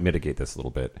pandemic might mitigate this a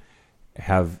little bit.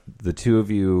 Have the two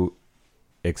of you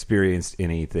experienced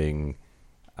anything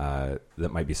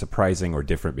that might be surprising or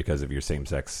different because of your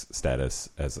same-sex status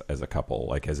as a couple?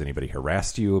 Like, has anybody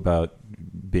harassed you about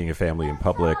being a family in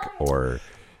public, or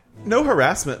no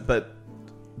harassment? But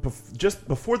just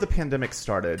before the pandemic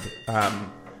started,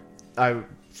 I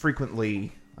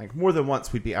frequently, like more than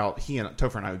once, we'd be out.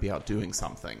 Topher and I would be out doing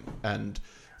something, and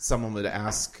someone would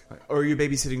ask, "Are you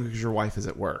babysitting because your wife is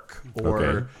at work?"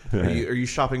 Or Okay. are you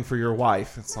shopping for your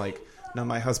wife? It's like, no,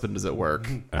 my husband is at work.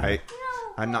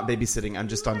 I'm not babysitting. I'm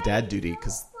just on dad duty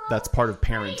because that's part of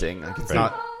parenting. Like it's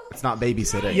not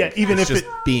babysitting. Yeah, even it's if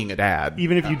just being a dad.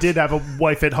 Even if you did have a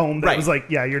wife at home that Right. was like,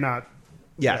 yeah, you're not.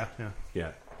 Yeah.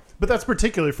 yeah? But that's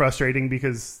particularly frustrating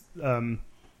because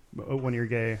when you're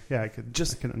gay, yeah, I can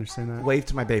understand that. Wave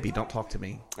to my baby. Don't talk to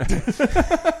me.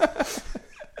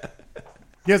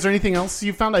 Yeah, is there anything else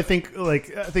you found? I think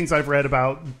things I've read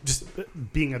about just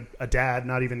being a dad,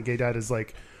 not even a gay dad, is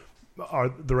like are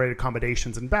the right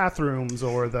accommodations in bathrooms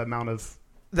or the amount of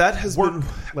That has work, been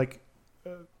like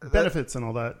benefits and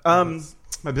all that.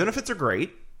 my benefits are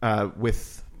great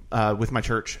with my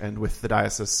church and with the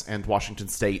diocese and Washington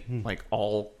State, like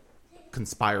all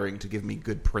conspiring to give me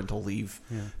good parental leave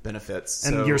benefits.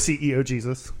 And So your CEO,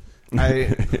 Jesus.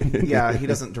 he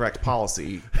doesn't direct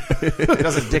policy. He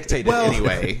doesn't dictate it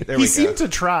anyway. There we He go. seemed to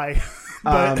try,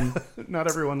 but not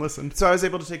everyone listened. So I was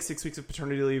able to take 6 weeks of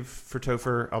paternity leave for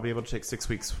Topher. I'll be able to take 6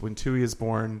 weeks when Tui is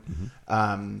born.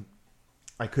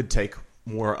 I could take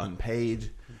more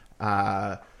unpaid.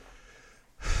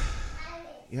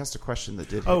 You asked a question that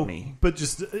did hit me. But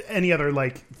just any other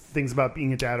like things about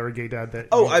being a dad or a gay dad that?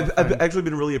 Oh, you I've find- actually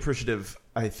been really appreciative.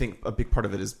 I think a big part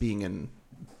of it is being in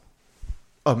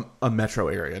a metro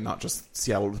area, not just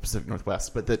Seattle or the Pacific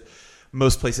Northwest, but that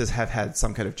most places have had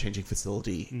some kind of changing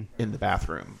facility in the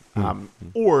bathroom.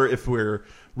 Or if we're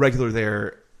regular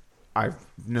there, I've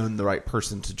known the right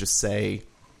person to just say,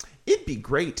 it'd be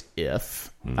great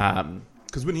if...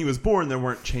 because when he was born, there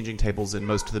weren't changing tables in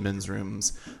most of the men's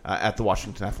rooms at the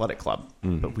Washington Athletic Club.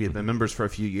 But we had been members for a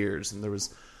few years, and there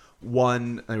was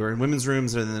one... They were in women's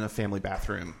rooms and then a family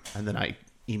bathroom. And then I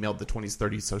emailed the 20s,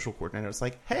 30s social coordinator. It's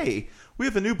like, hey, we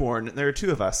have a newborn, and there are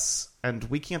two of us, and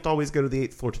we can't always go to the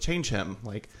 8th floor to change him.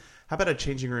 Like, how about a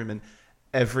changing room in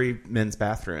every men's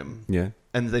bathroom? Yeah.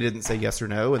 And they didn't say yes or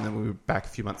no, and then we were back a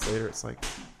few months later. It's like,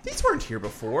 these weren't here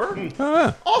before.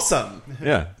 Awesome.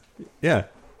 Yeah. Yeah.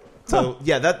 So,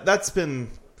 yeah, that's been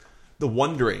the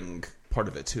wondering part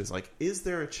of it, too. Is like, is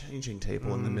there a changing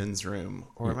table in the men's room?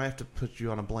 Or am I have to put you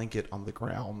on a blanket on the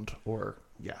ground? Or,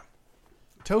 yeah.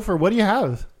 Topher, what do you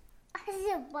have?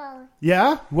 It's a ball.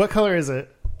 Yeah, what color is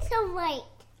it? It's a white.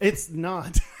 It's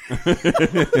not.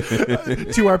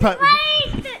 To our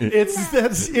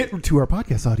that's it to our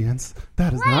podcast audience.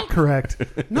 That is not correct.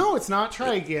 No, it's not.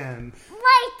 Try again.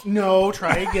 White. No,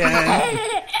 try again.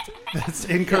 That's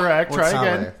incorrect. Try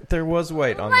again. There was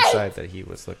white on the side that he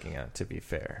was looking at, to be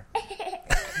fair.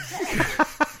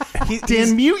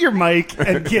 Dan, mute your mic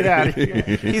and get out of here.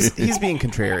 He's being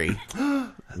contrary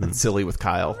and silly with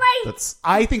Kyle. Right. That's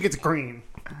I think it's green.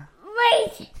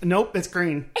 White. Nope, it's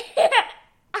green.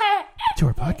 To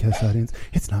our podcast audience,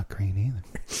 it's not green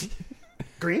either.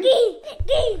 Green?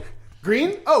 Green.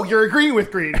 Green? Oh, you're agreeing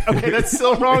with green. Okay, that's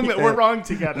still wrong that we're wrong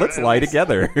together. Let's lie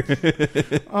together.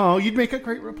 Oh, you'd make a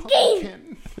great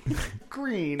Republican.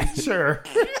 Green, sure.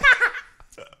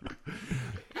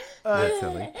 That's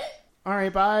silly. All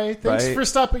right, bye. Thanks Bye. for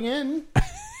stopping in.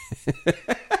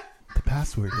 The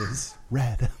password is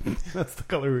red. That's the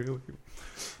color we're looking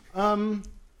for.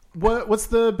 What's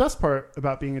the best part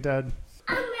about being a dad?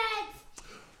 I'm red.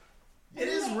 It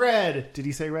is red. Did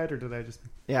he say red or did I just...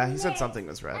 yeah. He said something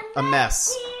was red. A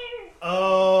mess. Here.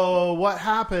 Oh, what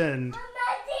happened? I'm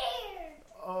not here.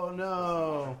 Oh,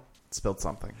 no. Spilled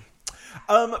something.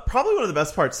 Probably one of the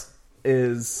best parts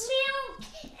is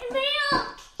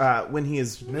Milk. when he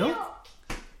is Milk?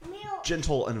 Milk.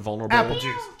 gentle and vulnerable, Apple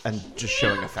juice. and just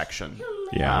showing affection.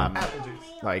 Yeah. Apple juice.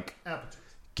 Like Apple juice.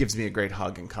 gives me a great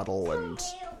hug and cuddle, and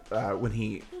when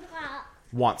he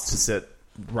wants to sit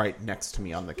right next to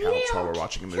me on the couch while we're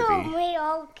watching a movie.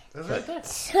 Milk. Milk.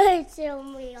 So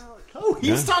milk. Oh,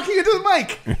 he's talking into the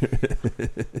mic.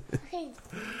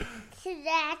 So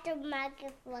that's a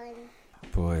microphone.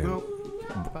 Boy, Well,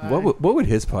 bye. what would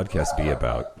his podcast be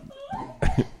about?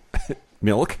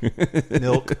 Milk.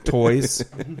 milk, toys.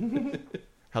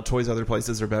 How toys other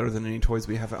places are better than any toys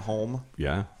we have at home.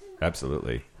 Yeah,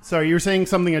 absolutely. Sorry, you were saying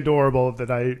something adorable that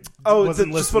I Oh,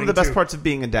 wasn't just one of the listening best to. parts of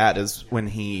being a dad is when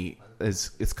he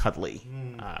is cuddly.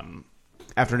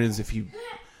 Afternoons, if he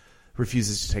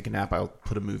refuses to take a nap, I'll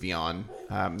put a movie on.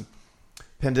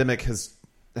 Pandemic has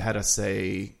had us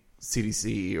say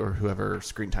CDC or whoever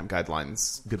screen time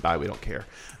guidelines, goodbye, we don't care.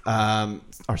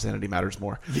 Our sanity matters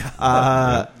more.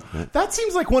 Yeah. That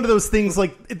seems like one of those things.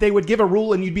 Like they would give a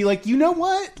rule, and you'd be like, you know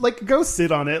what? Like, go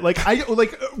sit on it.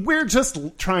 We're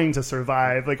just trying to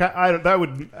survive. Like,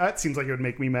 that seems like it would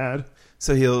make me mad.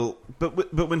 So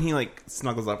but when he like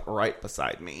snuggles up right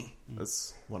beside me,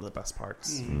 that's one of the best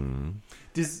parts. And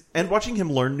watching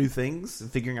him learn new things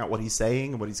and figuring out what he's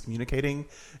saying and what he's communicating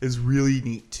is really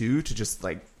neat too. To just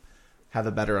like have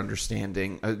a better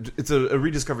understanding. It's a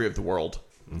rediscovery of the world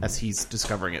as he's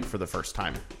discovering it for the first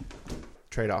time.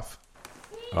 Trade-off.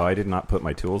 Oh, I did not put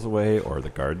my tools away or the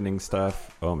gardening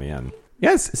stuff. Oh man.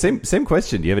 Yes, same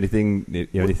question. Do you have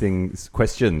anything?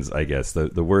 Questions? I guess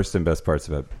the worst and best parts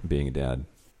about being a dad.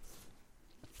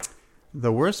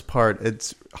 The worst part,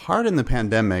 it's hard in the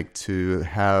pandemic to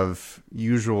have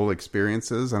usual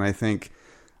experiences, and I think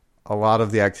a lot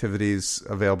of the activities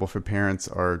available for parents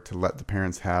are to let the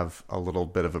parents have a little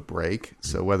bit of a break.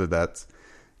 So whether that's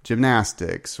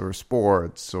gymnastics or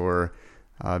sports or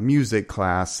music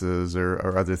classes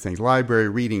or other things, library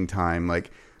reading time, like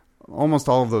almost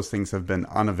all of those things have been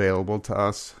unavailable to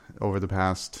us over the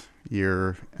past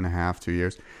year and a half, 2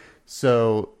 years.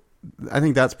 So I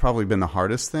think that's probably been the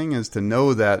hardest thing, is to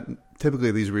know that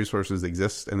typically these resources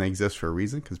exist, and they exist for a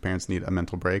reason, because parents need a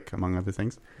mental break, among other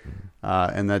things.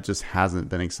 And that just hasn't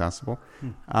been accessible.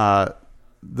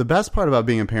 The best part about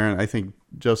being a parent, I think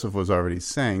Joseph was already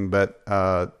saying, but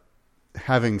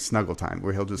having snuggle time,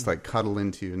 where he'll just like cuddle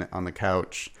into you on the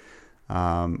couch,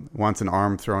 wants an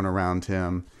arm thrown around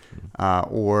him,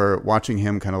 or watching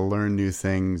him kind of learn new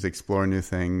things, explore new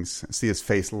things, see his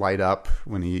face light up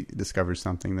when he discovers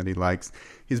something that he likes.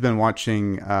 He's been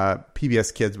watching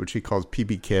PBS Kids, which he calls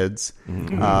PB Kids,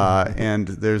 and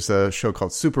there's a show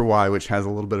called Super Y, which has a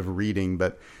little bit of reading,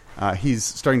 but he's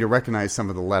starting to recognize some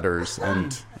of the letters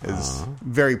and is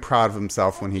very proud of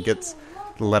himself when he gets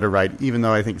the letter right, even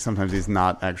though I think sometimes he's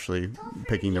not actually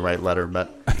picking the right letter,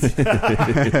 but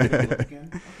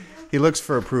he looks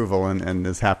for approval and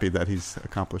is happy that he's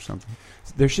accomplished something.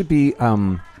 There should be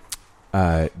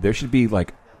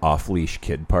like off-leash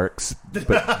kid parks,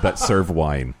 but that serve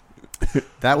wine.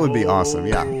 That would be awesome.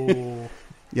 Yeah,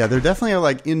 yeah. There definitely are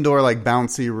like indoor, like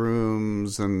bouncy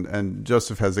rooms, and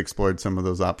Joseph has explored some of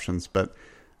those options. But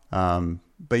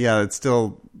yeah, it's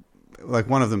still like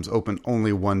one of them's open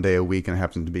only one day a week, and it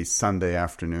happens to be Sunday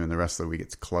afternoon. The rest of the week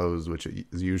it's closed, which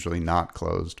is usually not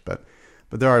closed. But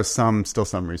there are still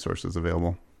some resources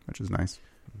available, which is nice.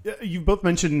 You both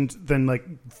mentioned then, like,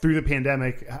 through the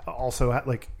pandemic, also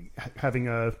like having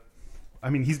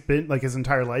he's been like his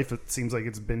entire life. It seems like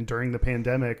it's been during the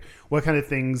pandemic. What kind of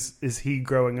things is he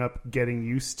growing up getting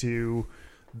used to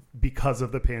because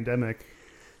of the pandemic?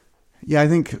 Yeah, I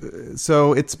think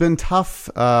so. It's been tough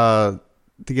to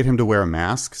get him to wear a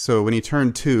mask. So when he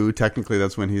turned 2, technically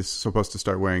that's when he's supposed to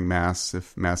start wearing masks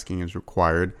if masking is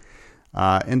required.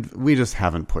 And we just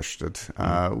haven't pushed it.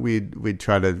 We'd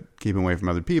try to keep him away from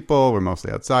other people. We're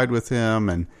mostly outside with him,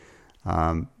 and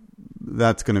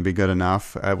that's going to be good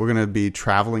enough. We're going to be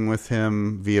traveling with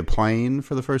him via plane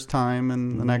for the first time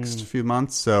in the next few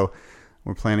months. So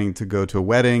we're planning to go to a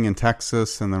wedding in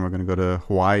Texas, and then we're going to go to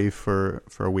Hawaii for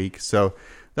a week. So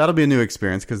that'll be a new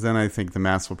experience, because then I think the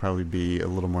mask will probably be a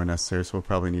little more necessary. So we'll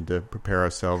probably need to prepare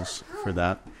ourselves for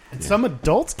that. And some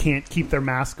adults can't keep their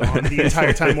mask on the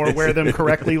entire time or wear them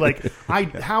correctly. Like,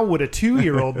 how would a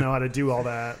 2-year-old know how to do all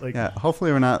that? Like, yeah,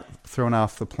 hopefully we're not thrown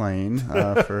off the plane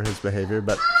for his behavior,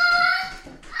 but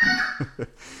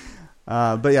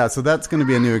yeah, so that's going to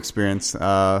be a new experience,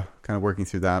 kind of working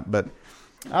through that. But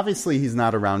obviously he's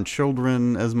not around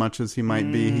children as much as he might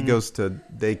be. He goes to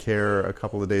daycare a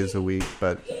couple of days a week,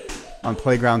 but on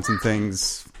playgrounds and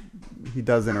things, he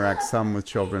does interact some with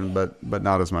children, but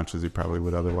not as much as he probably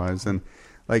would otherwise. And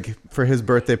like for his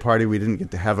birthday party, we didn't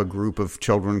get to have a group of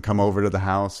children come over to the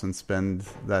house and spend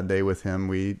that day with him.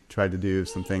 We tried to do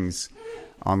some things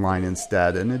online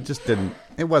instead, and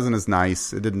it wasn't as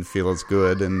nice. It didn't feel as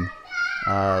good, and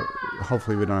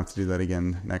hopefully we don't have to do that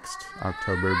again next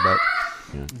October. But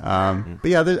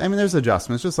yeah, there's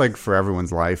adjustments. Just like for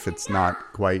everyone's life, it's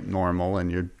not quite normal,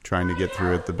 and you're trying to get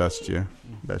through it the best you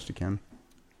can.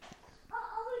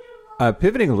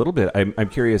 Pivoting a little bit, I'm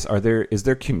curious. Is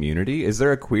there community? Is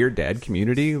there a queer dad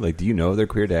community? Like, do you know their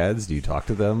queer dads? Do you talk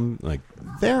to them? Like,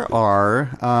 there are.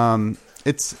 I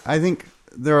think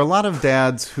there are a lot of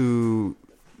dads who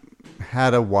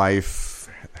had a wife,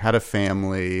 had a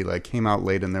family, like came out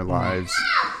late in their lives,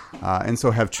 and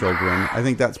so have children. I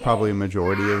think that's probably a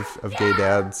majority of gay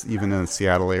dads, even in the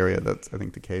Seattle area. That's, I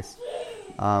think, the case.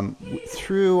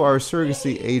 Through our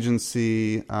surrogacy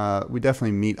agency, we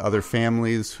definitely meet other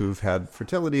families who've had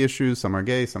fertility issues. Some are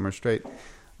gay, some are straight,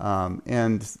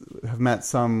 and have met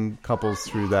some couples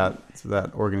through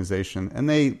that organization. And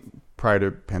they, prior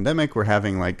to pandemic, were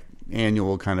having like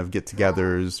annual kind of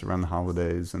get-togethers around the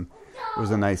holidays, and it was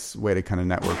a nice way to kind of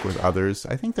network with others.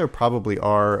 I think there probably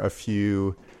are a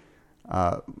few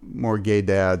more gay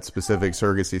dad specific,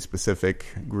 surrogacy specific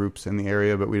groups in the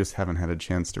area, but we just haven't had a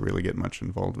chance to really get much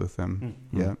involved with them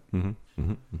yet.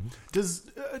 Does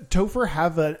Topher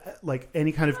have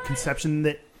any kind of conception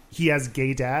that he has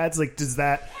gay dads? Like, has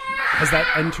that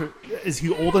entered? Is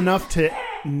he old enough to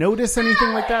notice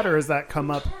anything like that, or has that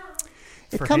come up?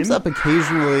 It comes up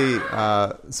occasionally.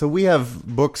 So we have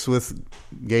books with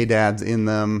gay dads in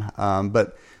them,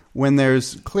 but when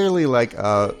there's clearly like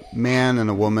a man and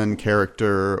a woman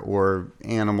character or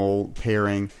animal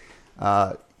pairing,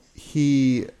 I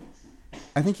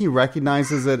think he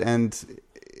recognizes it, and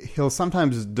he'll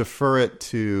sometimes defer it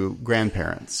to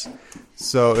grandparents.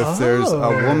 So if there's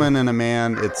a woman and a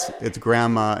man, it's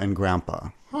grandma and grandpa.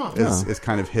 Is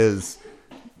kind of his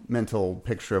mental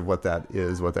picture of what that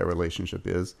is, what that relationship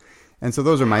is. And so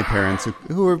those are my parents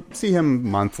who see him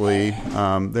monthly.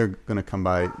 They're going to come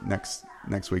by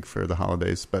next week for the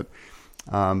holidays, but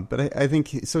I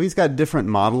think so. He's got different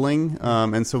modeling,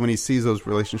 and so when he sees those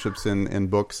relationships in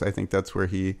books, I think that's where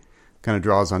he kind of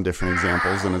draws on different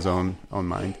examples in his own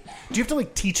mind. Do you have to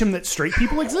teach him that straight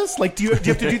people exist? Like, do you have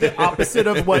to do the opposite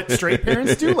of what straight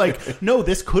parents do? Like, no,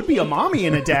 this could be a mommy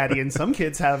and a daddy, and some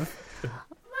kids have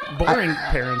boring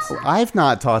parents. I've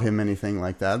not taught him anything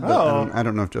like that, but I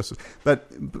don't know if Joseph. But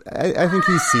I think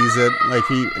he sees it.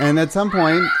 And at some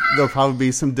point there'll probably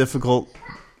be some difficult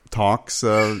talks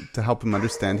to help him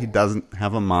understand he doesn't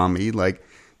have a mommy. Like,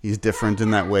 he's different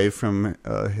in that way from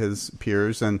his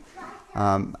peers, and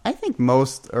I think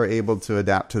most are able to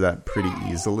adapt to that pretty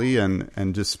easily,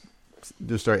 and just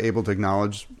are able to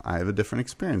acknowledge I have a different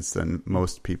experience than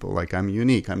most people. Like, I'm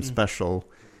unique, I'm special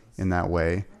in that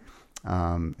way.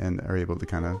 And are able to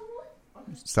kind of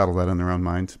settle that in their own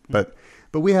mind. But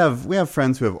we have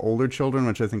friends who have older children,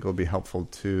 which I think will be helpful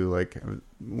too. Like,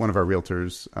 one of our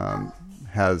realtors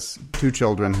has 2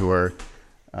 children who are,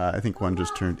 I think one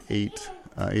just turned 8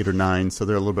 or 9, so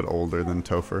they're a little bit older than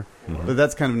Topher. But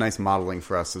that's kind of nice modeling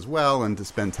for us as well, and to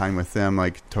spend time with them.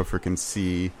 Like, Topher can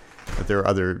see that there are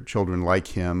other children like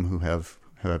him who have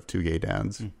 2 gay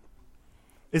dads.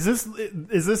 Is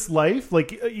this life?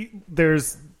 Like,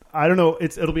 there's, I don't know.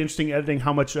 It'll be interesting editing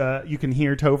how much you can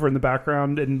hear Topher in the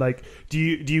background, and like, do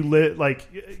you live like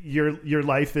your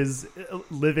life is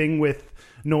living with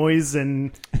noise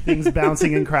and things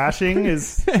bouncing and crashing?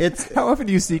 How often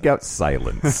do you seek out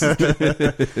silence?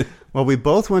 Well, we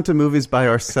both went to movies by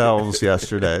ourselves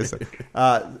yesterday. So,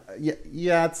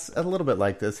 yeah, it's a little bit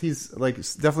like this. He's like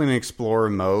definitely in an explorer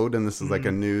mode, and this is like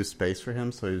a new space for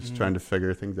him. So he's trying to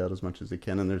figure things out as much as he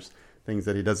can. And there's things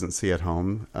that he doesn't see at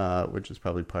home, which is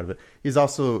probably part of it.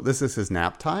 This is his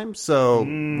nap time. So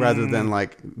rather than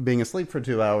like being asleep for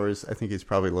 2 hours, I think he's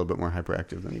probably a little bit more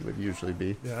hyperactive than he would usually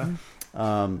be. Yeah.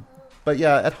 But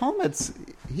yeah, at home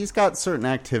he's got certain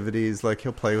activities, like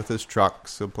he'll play with his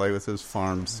trucks, he'll play with his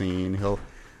farm scene, he'll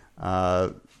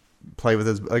play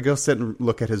with he'll sit and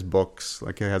look at his books,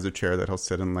 like he has a chair that he'll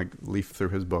sit and like leaf through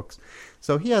his books.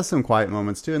 So he has some quiet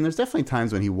moments too, and there's definitely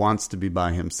times when he wants to be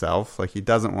by himself, like he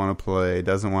doesn't want to play,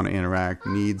 doesn't want to interact,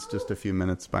 needs just a few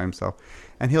minutes by himself.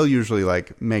 And he'll usually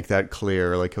like make that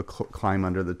clear, like he'll climb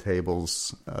under the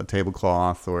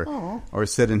tablecloth, or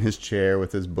sit in his chair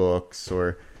with his books,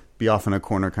 or be off in a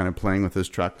corner kind of playing with his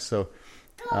truck. So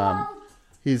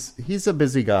he's a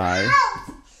busy guy.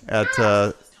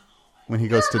 When he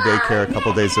goes to daycare a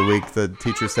couple days a week, the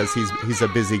teacher says he's a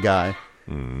busy guy.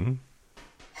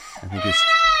 I think he's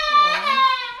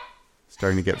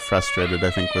starting to get frustrated,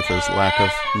 I think, with his lack of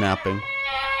napping.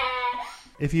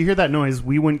 If you hear that noise,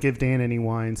 we wouldn't give Dan any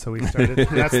wine, so we started.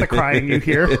 That's the crying you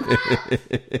hear. Go out. Open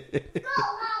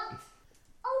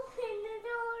the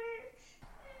door.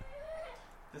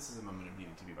 This is a moment of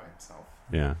needing to be by himself.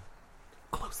 Yeah.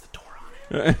 Close the door on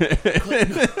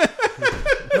it.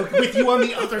 With you on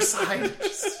the other side.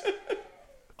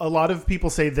 A lot of people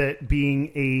say that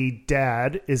being a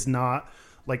dad is not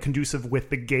like conducive with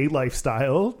the gay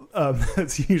lifestyle.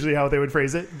 That's usually how they would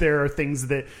phrase it. There are things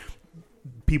that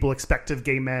people expect of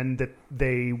gay men that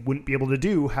they wouldn't be able to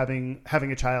do having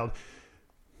a child.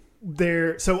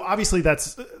 So obviously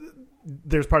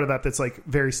there's part of that that's like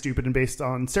very stupid and based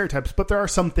on stereotypes, but there are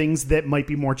some things that might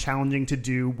be more challenging to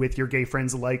do with your gay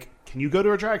friends. Like, can you go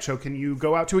to a drag show? Can you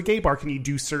go out to a gay bar? Can you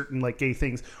do certain like gay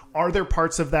things? Are there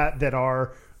parts of that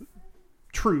are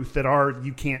truth, that are,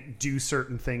 you can't do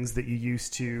certain things that you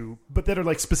used to, but that are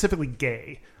like specifically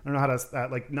gay? I don't know how to,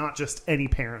 like, not just any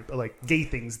parent, but like gay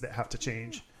things that have to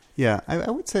change. Yeah, I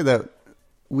would say that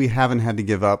we haven't had to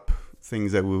give up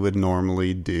things that we would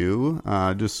normally do,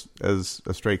 just as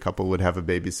a straight couple would have a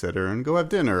babysitter and go have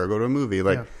dinner or go to a movie.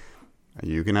 Like,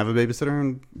 you can have a babysitter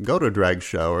and go to a drag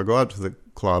show or go out to the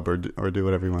club or do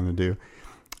whatever you want to do.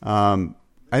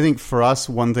 I think for us,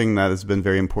 one thing that has been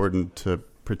very important to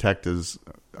protect is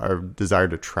our desire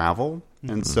to travel.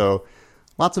 Mm-hmm. And so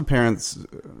lots of parents,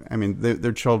 I mean,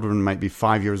 their children might be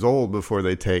 5 years old before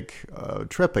they take a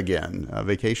trip again, a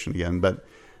vacation again. But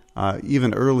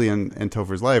even early in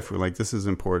Topher's life, we're like, this is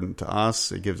important to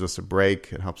us. It gives us a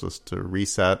break. It helps us to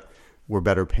reset. We're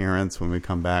better parents when we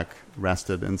come back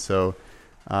rested. And so,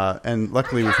 and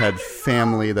luckily we've had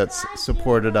family that's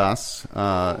supported us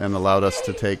and allowed us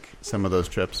to take some of those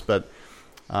trips. But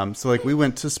so like we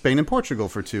went to Spain and Portugal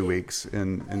for 2 weeks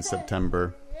in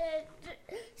September.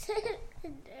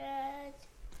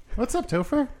 What's up,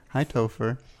 Topher? Hi,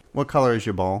 Topher. What color is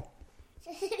your ball?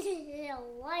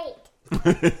 White.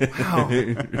 Wow.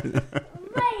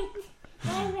 Right.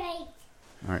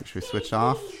 All right, should we switch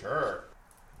off? Sure.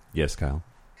 Yes, Kyle.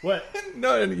 What?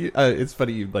 No, it's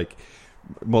funny. You like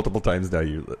multiple times now.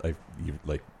 You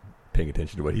like paying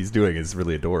attention to what he's doing is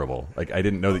really adorable. Like, I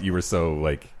didn't know that you were so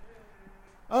like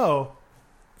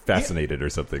fascinated or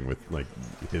something with like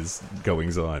his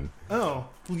goings on. Oh,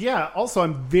 yeah. Also,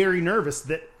 I'm very nervous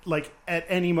that like at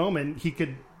any moment he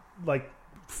could like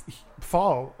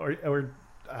fall or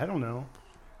I don't know.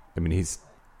 I mean, he's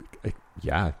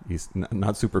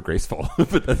not super graceful,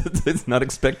 but it's not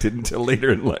expected until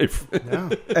later in life.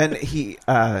 Yeah. And he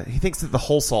thinks that the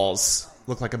hole saws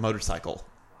look like a motorcycle.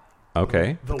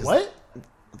 Okay. The what?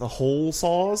 The hole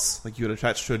saws, like you would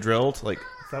attach to a drill to like.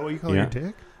 Is that what you call Yeah. your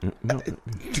dick? No.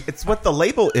 It's what the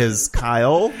label is,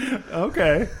 Kyle.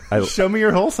 Okay. Show me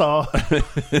your hole saw. But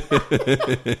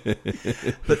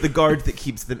the guard that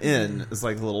keeps them in is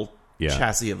like a little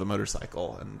chassis of a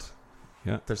motorcycle, and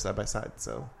they're side by side.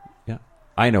 So Yeah.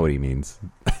 I know what he means.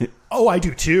 Oh, I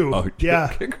do too. Oh, yeah.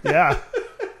 okay. Yeah.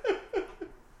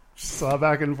 Saw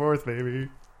back and forth, baby.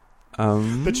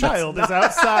 The child is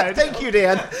outside. Thank you,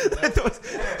 Dan.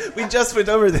 We just went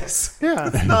over this. Yeah.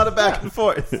 It's not a back and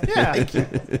forth. Yeah. Thank you.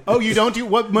 Oh, you don't do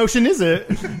what motion is it?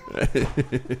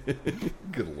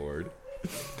 Good Lord.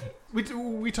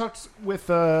 We talked with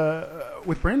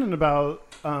Brandon about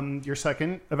your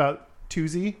second, about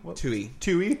Toozy.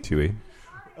 Tui.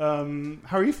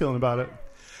 How are you feeling about it?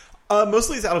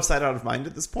 Mostly it's out of sight, out of mind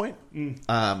at this point. Is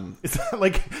that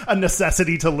like a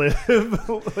necessity to live?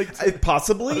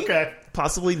 Possibly. Okay.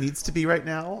 Possibly needs to be right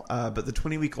now. But the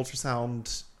 20-week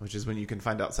ultrasound, which is when you can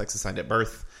find out sex assigned at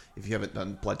birth, if you haven't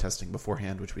done blood testing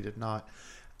beforehand, which we did not,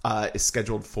 is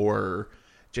scheduled for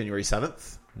January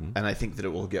 7th. And I think that it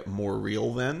will get more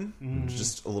real then.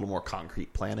 Just a little more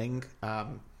concrete planning.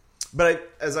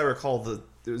 But as I recall,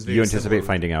 it was very You anticipate similar.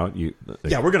 finding out? Yeah,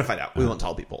 we're going to find out. We won't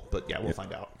tell people, but yeah, we'll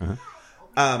find out.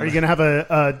 Are you going to have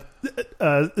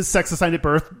a sex assigned at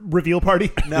birth reveal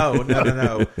party?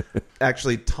 No.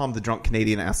 Actually, Tom the Drunk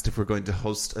Canadian asked if we're going to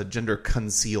host a gender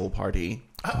conceal party.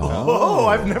 Oh,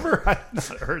 I've not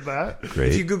heard that.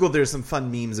 Great. If you Google, there's some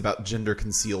fun memes about gender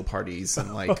conceal parties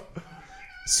and like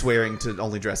swearing to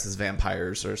only dress as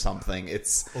vampires or something.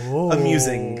 It's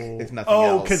amusing, if nothing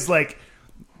else. Oh, because like,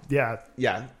 yeah.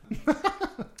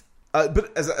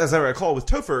 But as I recall, with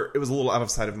Topher, it was a little out of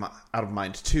sight, out of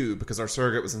mind too, because our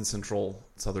surrogate was in central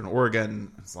southern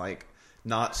Oregon. It's like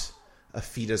not a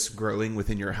fetus growing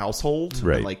within your household,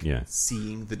 Right, and like yeah.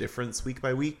 seeing the difference week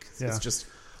by week. Yeah. It's just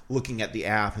looking at the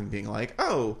app and being like,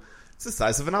 oh, it's the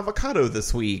size of an avocado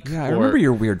this week. Yeah, I Or, remember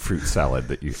your weird fruit salad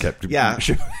that you kept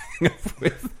showing up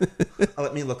with.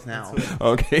 Let me look now.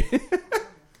 Okay.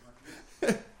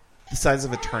 The size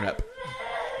of a turnip.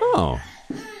 Oh.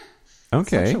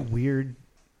 Okay. Such a weird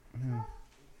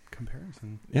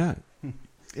comparison. Yeah.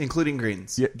 Including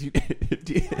greens. Yeah.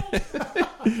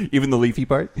 Even the leafy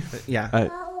part? Yeah.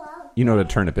 You know what a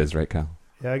turnip is, right, Kyle?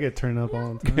 Yeah, I get turned up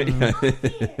all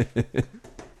the time.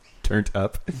 Turned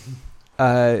up.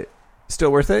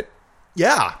 Still worth it?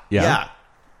 Yeah. Yeah?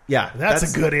 Yeah,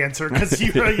 That's a good answer because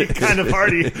you kind of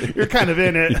you're kind of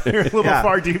in it. You're a little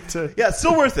far deep to. Yeah, it's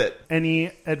still worth it.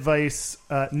 Any advice,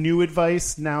 new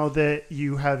advice now that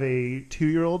you have a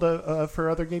 2-year-old for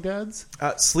other gay dads?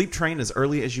 Sleep train as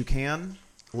early as you can.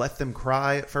 Let them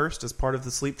cry at first as part of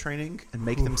the sleep training and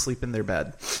make them sleep in their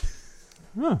bed.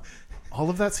 Huh. All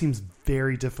of that seems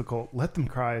very difficult. Let them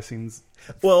cry seems...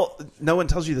 Well, no one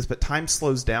tells you this, but time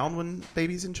slows down when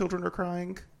babies and children are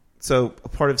crying. So a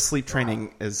part of sleep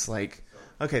training is like,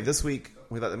 okay, this week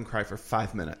we let them cry for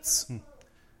 5 minutes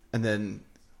and then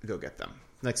go get them.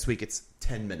 Next week it's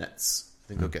 10 minutes,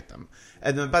 then go get them.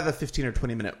 And then by the 15 or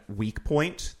 20 minute week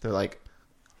point, they're like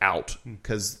out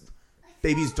because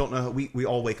babies don't know. We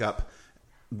all wake up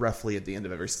roughly at the end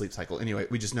of every sleep cycle. Anyway,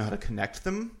 we just know how to connect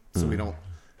them so we don't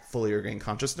fully regain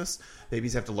consciousness.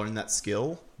 Babies have to learn that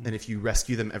skill, and if you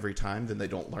rescue them every time, then they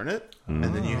don't learn it, and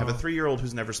then you have a 3-year-old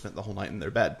who's never spent the whole night in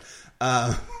their bed.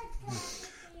 But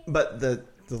the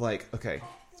like, okay,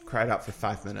 cried out for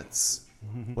 5 minutes.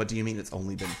 What do you mean it's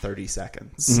only been 30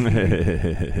 seconds?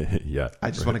 Yeah,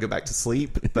 I just want to go back to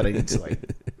sleep, but I need to like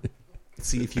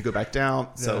see if you go back down.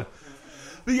 So,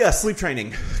 but yeah, sleep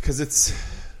training, because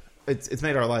it's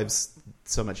made our lives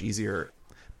so much easier.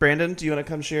 Brandon, do you want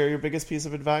to come share your biggest piece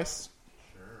of advice?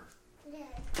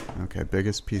 Okay,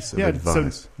 biggest piece of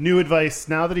advice. So new advice,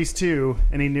 now that he's 2,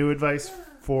 any new advice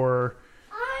for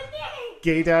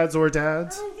gay dads or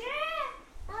dads?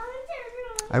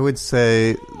 I would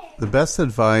say the best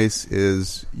advice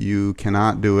is you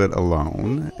cannot do it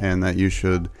alone, and that you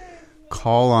should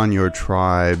call on your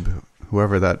tribe,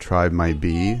 whoever that tribe might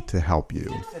be, to help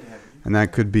you. And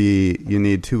that could be you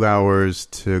need 2 hours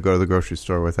to go to the grocery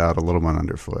store without a little one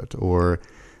underfoot, or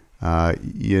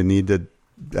you need to,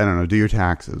 I don't know, do your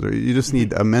taxes, or you just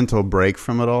need a mental break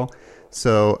from it all.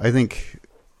 So I think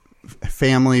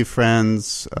family,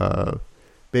 friends,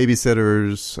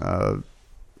 babysitters,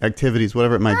 activities,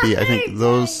 whatever it might be, I think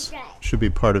those should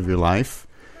be part of your life.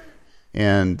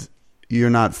 And you're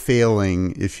not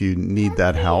failing if you need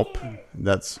that help.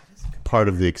 That's part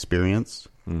of the experience.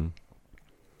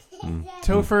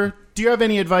 Topher, do you have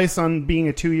any advice on being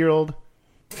a 2-year-old?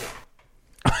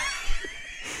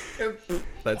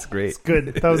 that's great.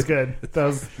 Good. That was good. That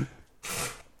was...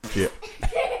 Yeah.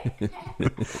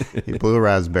 He blew a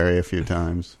raspberry a few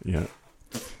times. Yeah.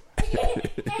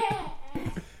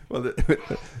 Well,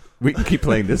 we can keep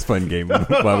playing this fun game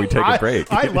while we take a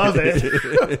break. I love it.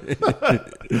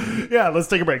 Yeah, let's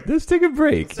take a break. Let's take a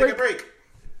break. Take a break.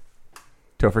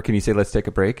 Topher, can you say let's take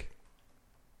a break?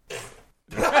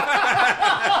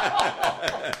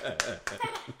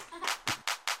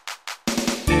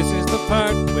 This is the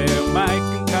part where Mike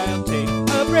and Kyle take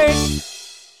a break.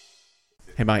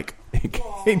 Hey, Mike.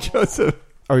 Hey, Joseph.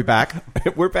 Are we back?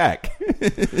 We're back.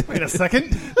 Wait a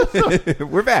second.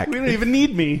 We're back. We don't even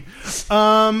need me.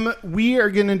 We are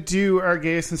going to do our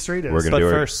gayest and straightest. We're going to do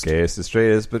first. our gayest and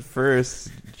straightest, but first,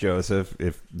 Joseph,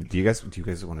 do you guys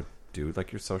want to do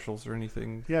like your socials or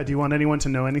anything? Yeah, do you want anyone to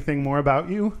know anything more about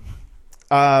you?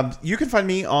 You can find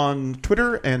me on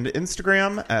Twitter and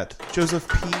Instagram at Joseph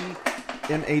P.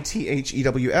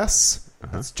 Mathews.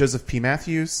 That's Joseph P.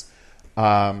 Matthews.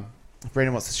 If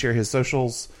Brandon wants to share his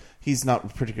socials, he's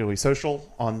not particularly social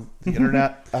on the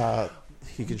internet.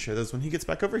 He can share those when he gets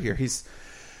back over here. He's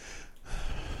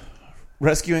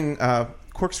rescuing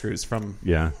corkscrews from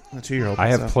a 2-year-old. I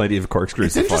have plenty of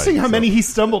corkscrews. It's interesting how many he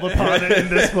stumbled upon in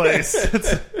this place.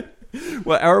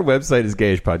 Well, our website is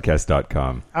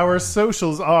gayishpodcast.com. Our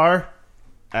socials are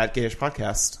at Gayish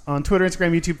Podcast on Twitter,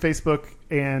 Instagram, YouTube, Facebook,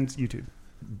 and YouTube.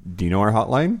 Do you know our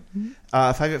hotline?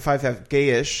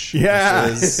 585-GAYISH. Yeah.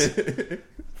 Which is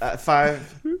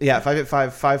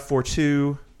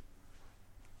 585-542.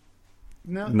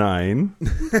 No. 9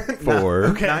 4.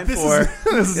 Okay, 9-4.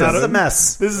 This is not a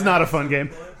mess. This is not a fun game.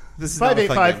 This is not a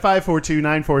fun game.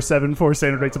 585-542-9474.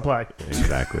 Standard rates apply.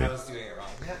 Exactly.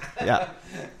 Yeah.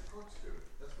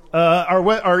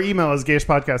 Our email is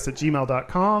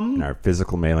gayishpodcast@gmail.com. And our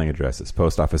physical mailing address is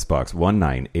Post Office Box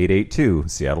 19882,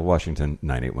 Seattle, Washington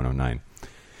 98109.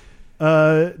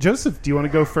 Joseph, do you want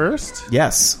to go first?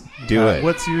 Yes. Do it.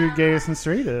 What's your gayest and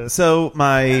straightest? So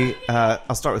my,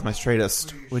 I'll start with my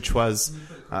straightest, which was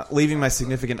leaving my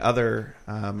significant other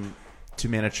to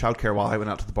manage childcare while I went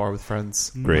out to the bar with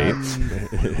friends. Great.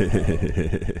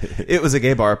 It was a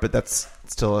gay bar, but that's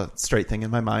still a straight thing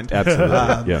in my mind.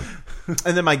 Absolutely. Yeah.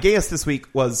 And then my gayest this week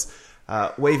was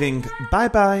waving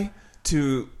bye-bye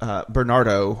to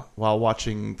Bernardo while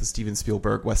watching the Steven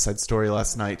Spielberg West Side Story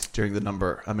last night during the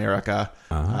number America.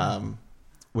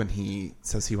 when he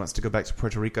says he wants to go back to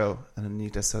Puerto Rico, and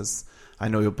Anita says, "I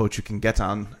know your boat you can get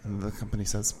on," and the company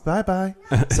says, "Bye-bye."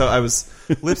 So I was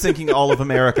lip-syncing all of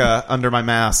America under my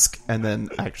mask, and then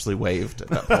actually waved at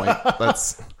that point.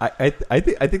 That's I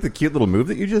think the cute little move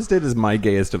that you just did is my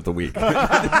gayest of the week.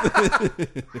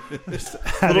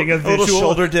 Having a little visual.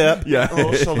 shoulder dip. Yeah. A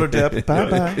little shoulder dip.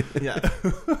 Bye-bye. Yeah.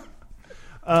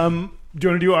 Do you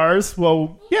want to do ours?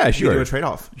 Well, Yeah, We sure. do a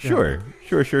trade-off. Sure.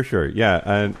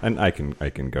 Yeah, and I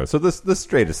can go. So the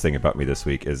straightest thing about me this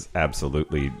week is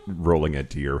absolutely rolling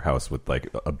into your house with like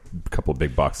a couple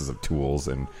big boxes of tools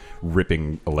and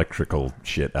ripping electrical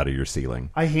shit out of your ceiling.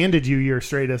 I handed you your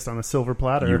straightest on a silver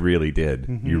platter. You really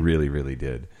did. You really, really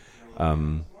did.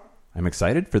 I'm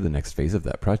excited for the next phase of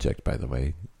that project. By the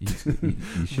way, you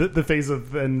should, the phase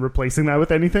of then replacing that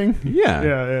with anything. yeah,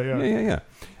 Yeah.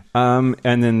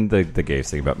 And then the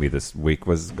gayest thing about me this week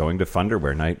was going to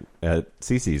Funderwear night at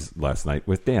Cece's last night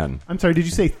with Dan. I'm sorry. Did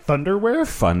you say Thunderwear?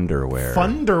 Funderwear.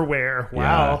 Funderwear.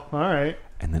 Wow. All right.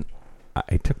 And then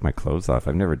I took my clothes off.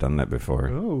 I've never done that before.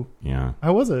 Oh, Yeah,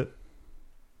 how was it?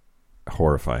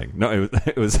 horrifying. No,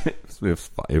 it was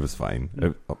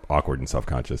fine. Awkward and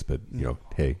self-conscious, but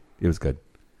hey, it was good.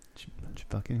 Did you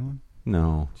fuck anyone?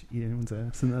 No, Did you eat anyone's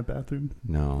ass in that bathroom?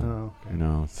 no, Oh, okay.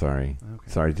 no. Sorry,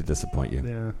 Okay. sorry to disappoint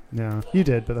you. Yeah. You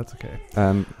did, but that's okay.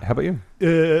 How about you?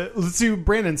 Let's do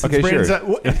Brandon. Since Okay,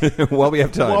 Brandon's While we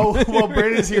have time. while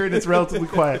Brandon's here and it's relatively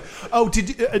quiet. Oh,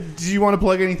 did you want to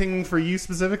plug anything for you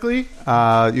specifically?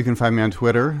 You can find me on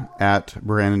Twitter at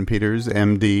Brandon Peters,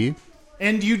 MD.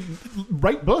 And you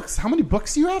write books. How many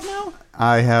books do you have now?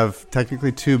 I have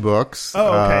technically 2 books.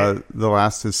 Oh, okay. The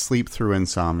last is Sleep Through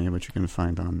Insomnia, which you can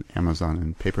find on Amazon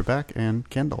in paperback and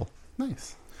Kindle.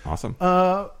 Nice. Awesome.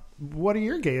 What are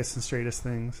your gayest and straightest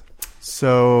things?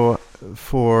 So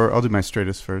I'll do my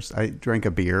straightest first. I drank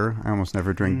a beer. I almost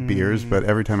never drink beers, but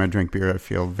every time I drink beer, I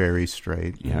feel very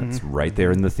straight. Yeah, it's right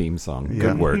there in the theme song. Yeah.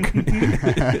 Good work.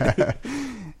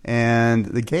 And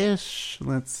the gayest,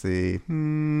 let's see,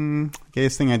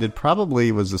 gayest thing I did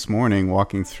probably was this morning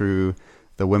walking through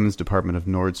the women's department of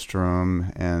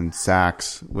Nordstrom and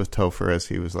Saks with Topher as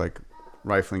he was like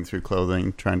rifling through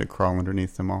clothing, trying to crawl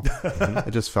underneath them all.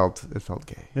 It felt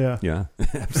gay. Yeah. Yeah,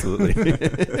 absolutely.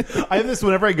 I have this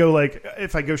whenever I go, like,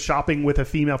 if I go shopping with a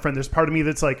female friend, there's part of me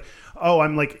that's like, oh,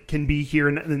 I'm like, can be here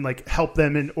and like help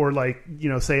them and, or like,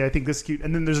 say, I think this is cute.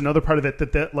 And then there's another part of it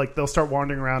that like, they'll start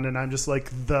wandering around and I'm just like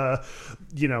the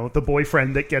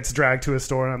boyfriend that gets dragged to a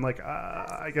store. And I'm like,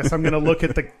 I guess I'm going to look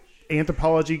at the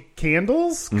Anthropologie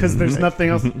candles because there's nothing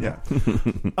else. Yeah.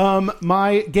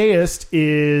 My gayest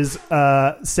is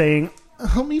saying,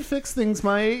 help me fix things,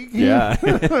 Mike. Yeah.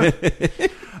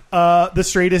 The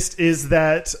straightest is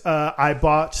that I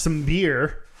bought some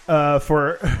beer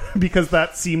because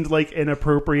that seemed like an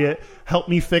appropriate help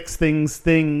me fix things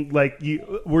thing. Like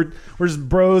we're just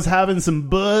bros having some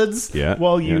buds. Yeah.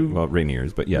 Well,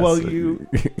 Rainier's, but yes. Well, you.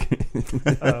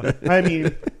 I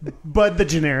mean, bud, the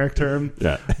generic term.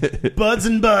 Yeah. Buds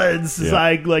and buds, as Yeah.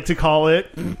 I like to call it.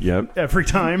 Yep. Every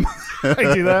time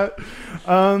I do that.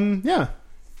 Yeah.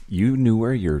 You knew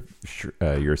where your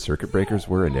circuit breakers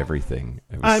were and everything.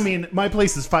 It was- I mean, my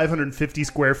place is 550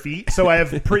 square feet, so I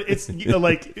have. It's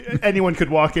like anyone could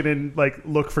walk in and like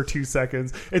look for 2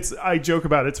 seconds. I joke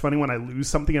about it. It's funny when I lose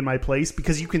something in my place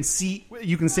because you can stand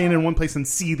in one place and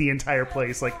see the entire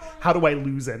place. Like, how do I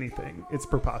lose anything? It's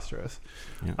preposterous.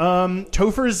 Yeah.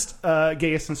 Topher's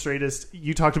gayest and straightest.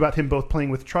 You talked about him both playing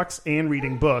with trucks and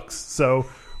reading books, so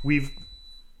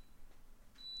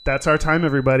that's our time,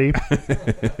 everybody.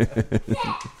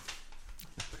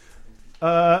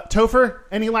 Topher,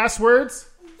 any last words?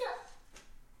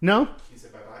 No?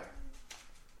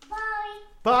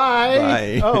 Bye.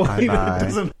 Bye. Oh, Bye-bye. he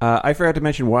doesn't. I forgot to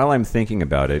mention while I'm thinking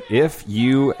about it, if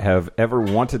you have ever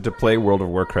wanted to play World of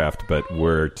Warcraft but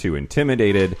were too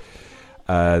intimidated,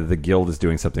 the Guild is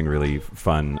doing something really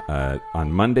fun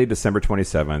on Monday, December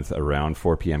 27th, around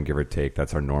 4 p.m., give or take.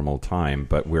 That's our normal time.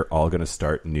 But we're all going to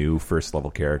start new first-level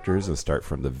characters and start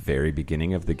from the very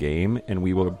beginning of the game. And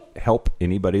we will help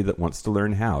anybody that wants to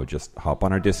learn how. Just hop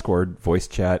on our Discord, voice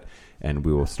chat, and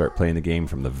we will start playing the game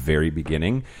from the very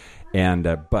beginning. And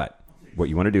but what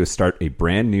you want to do is start a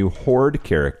brand new Horde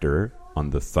character on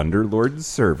the Thunderlord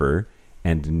server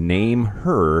and name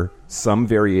her some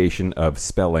variation of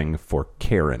spelling for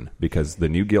Karen, because the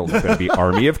new guild is going to be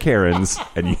Army of Karens,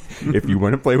 and if you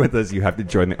want to play with us, you have to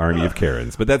join the Army of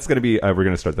Karens. But that's going to be we're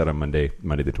going to start that on Monday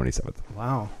the 27th.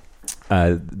 Wow.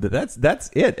 That's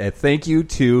it. Thank you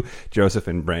to Joseph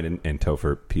and Brandon and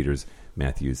Topher Peters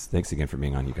Matthews. Thanks again for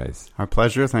being on, you guys. Our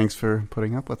pleasure. Thanks for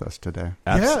putting up with us today.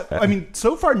 Yeah, I mean,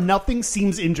 so far nothing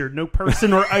seems injured. No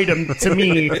person or item to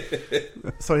me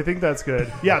So I think that's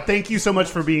good. Yeah, thank you so much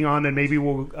for being on, and maybe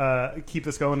we'll keep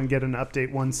this going and get an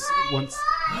update once.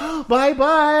 Bye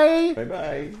bye.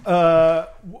 Bye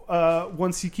bye.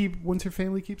 Once your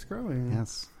family keeps growing.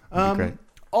 Yes. That'd be great.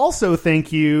 Also,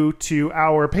 thank you to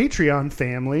our Patreon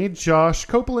family: Josh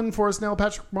Copeland, Forrest Nell,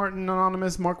 Patrick Martin,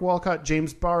 Anonymous, Mark Walcott,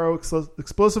 James Barrow,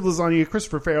 Explosive Lasagna,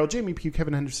 Christopher Farrell, Jamie Pugh,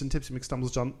 Kevin Henderson, Tipsy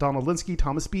McStumbles, Donald Linsky,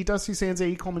 Thomas B, Dusty Sands,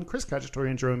 A. Coleman, Chris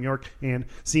Cacciatore, Jerome York, and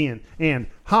Cian, and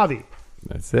Javi.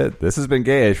 That's it. This has been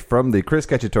Gayish from the Chris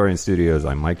Cacciatorian Studios.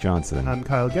 I'm Mike Johnson. I'm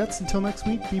Kyle Getz. Until next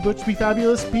week, be butch, be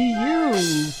fabulous, be you.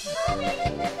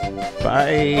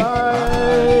 Bye.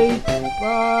 Bye.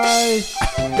 Bye.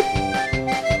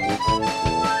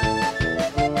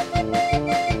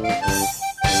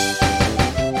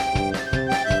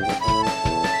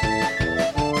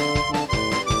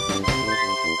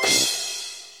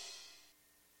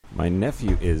 My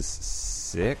nephew is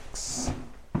 6.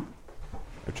 I'm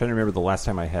trying to remember the last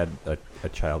time I had a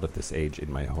child of this age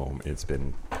in my home. It's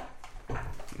been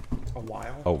A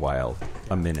while, a while,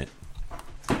 a minute.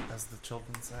 as the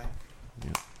children say.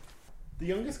 Yeah. The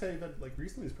youngest guy you've had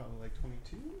recently is probably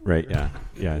 22. Right? Yeah.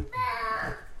 Yeah.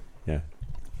 Yeah.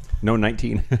 No,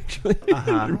 19 actually.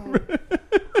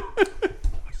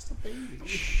 Just a baby.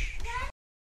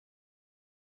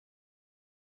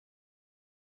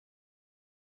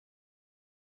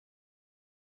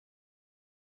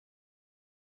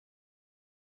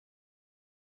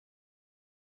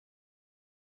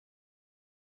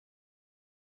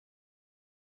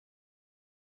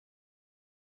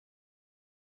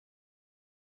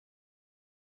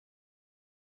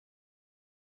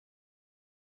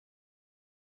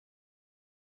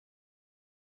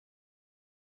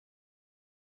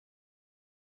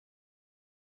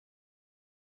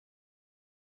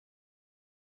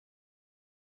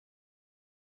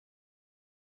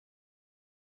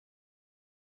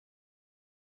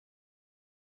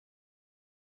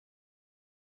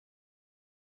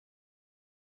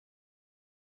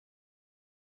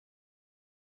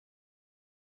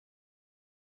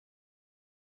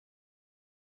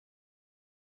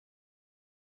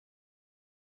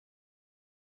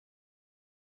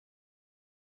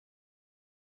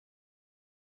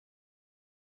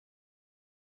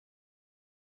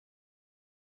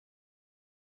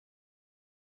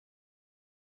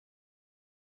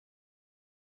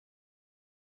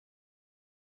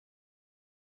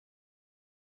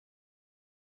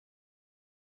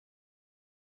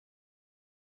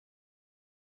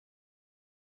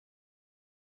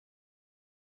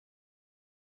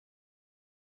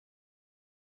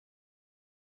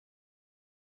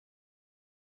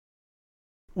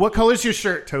 What color's your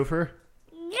shirt, Topher?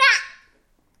 Yeah.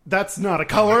 That's not a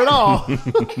color at all.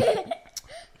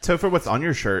 Topher, what's on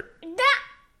your shirt?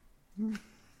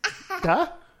 Huh?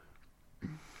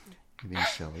 You're being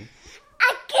silly.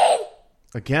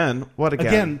 Again? What again?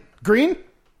 Again, green?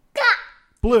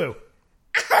 Blue.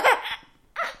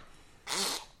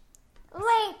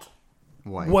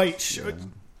 Wait. White shirt.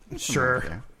 Sure.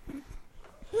 Okay.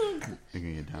 You're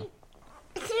gonna get down.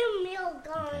 Two milk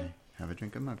on. Have a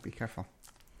drink of milk. Be careful.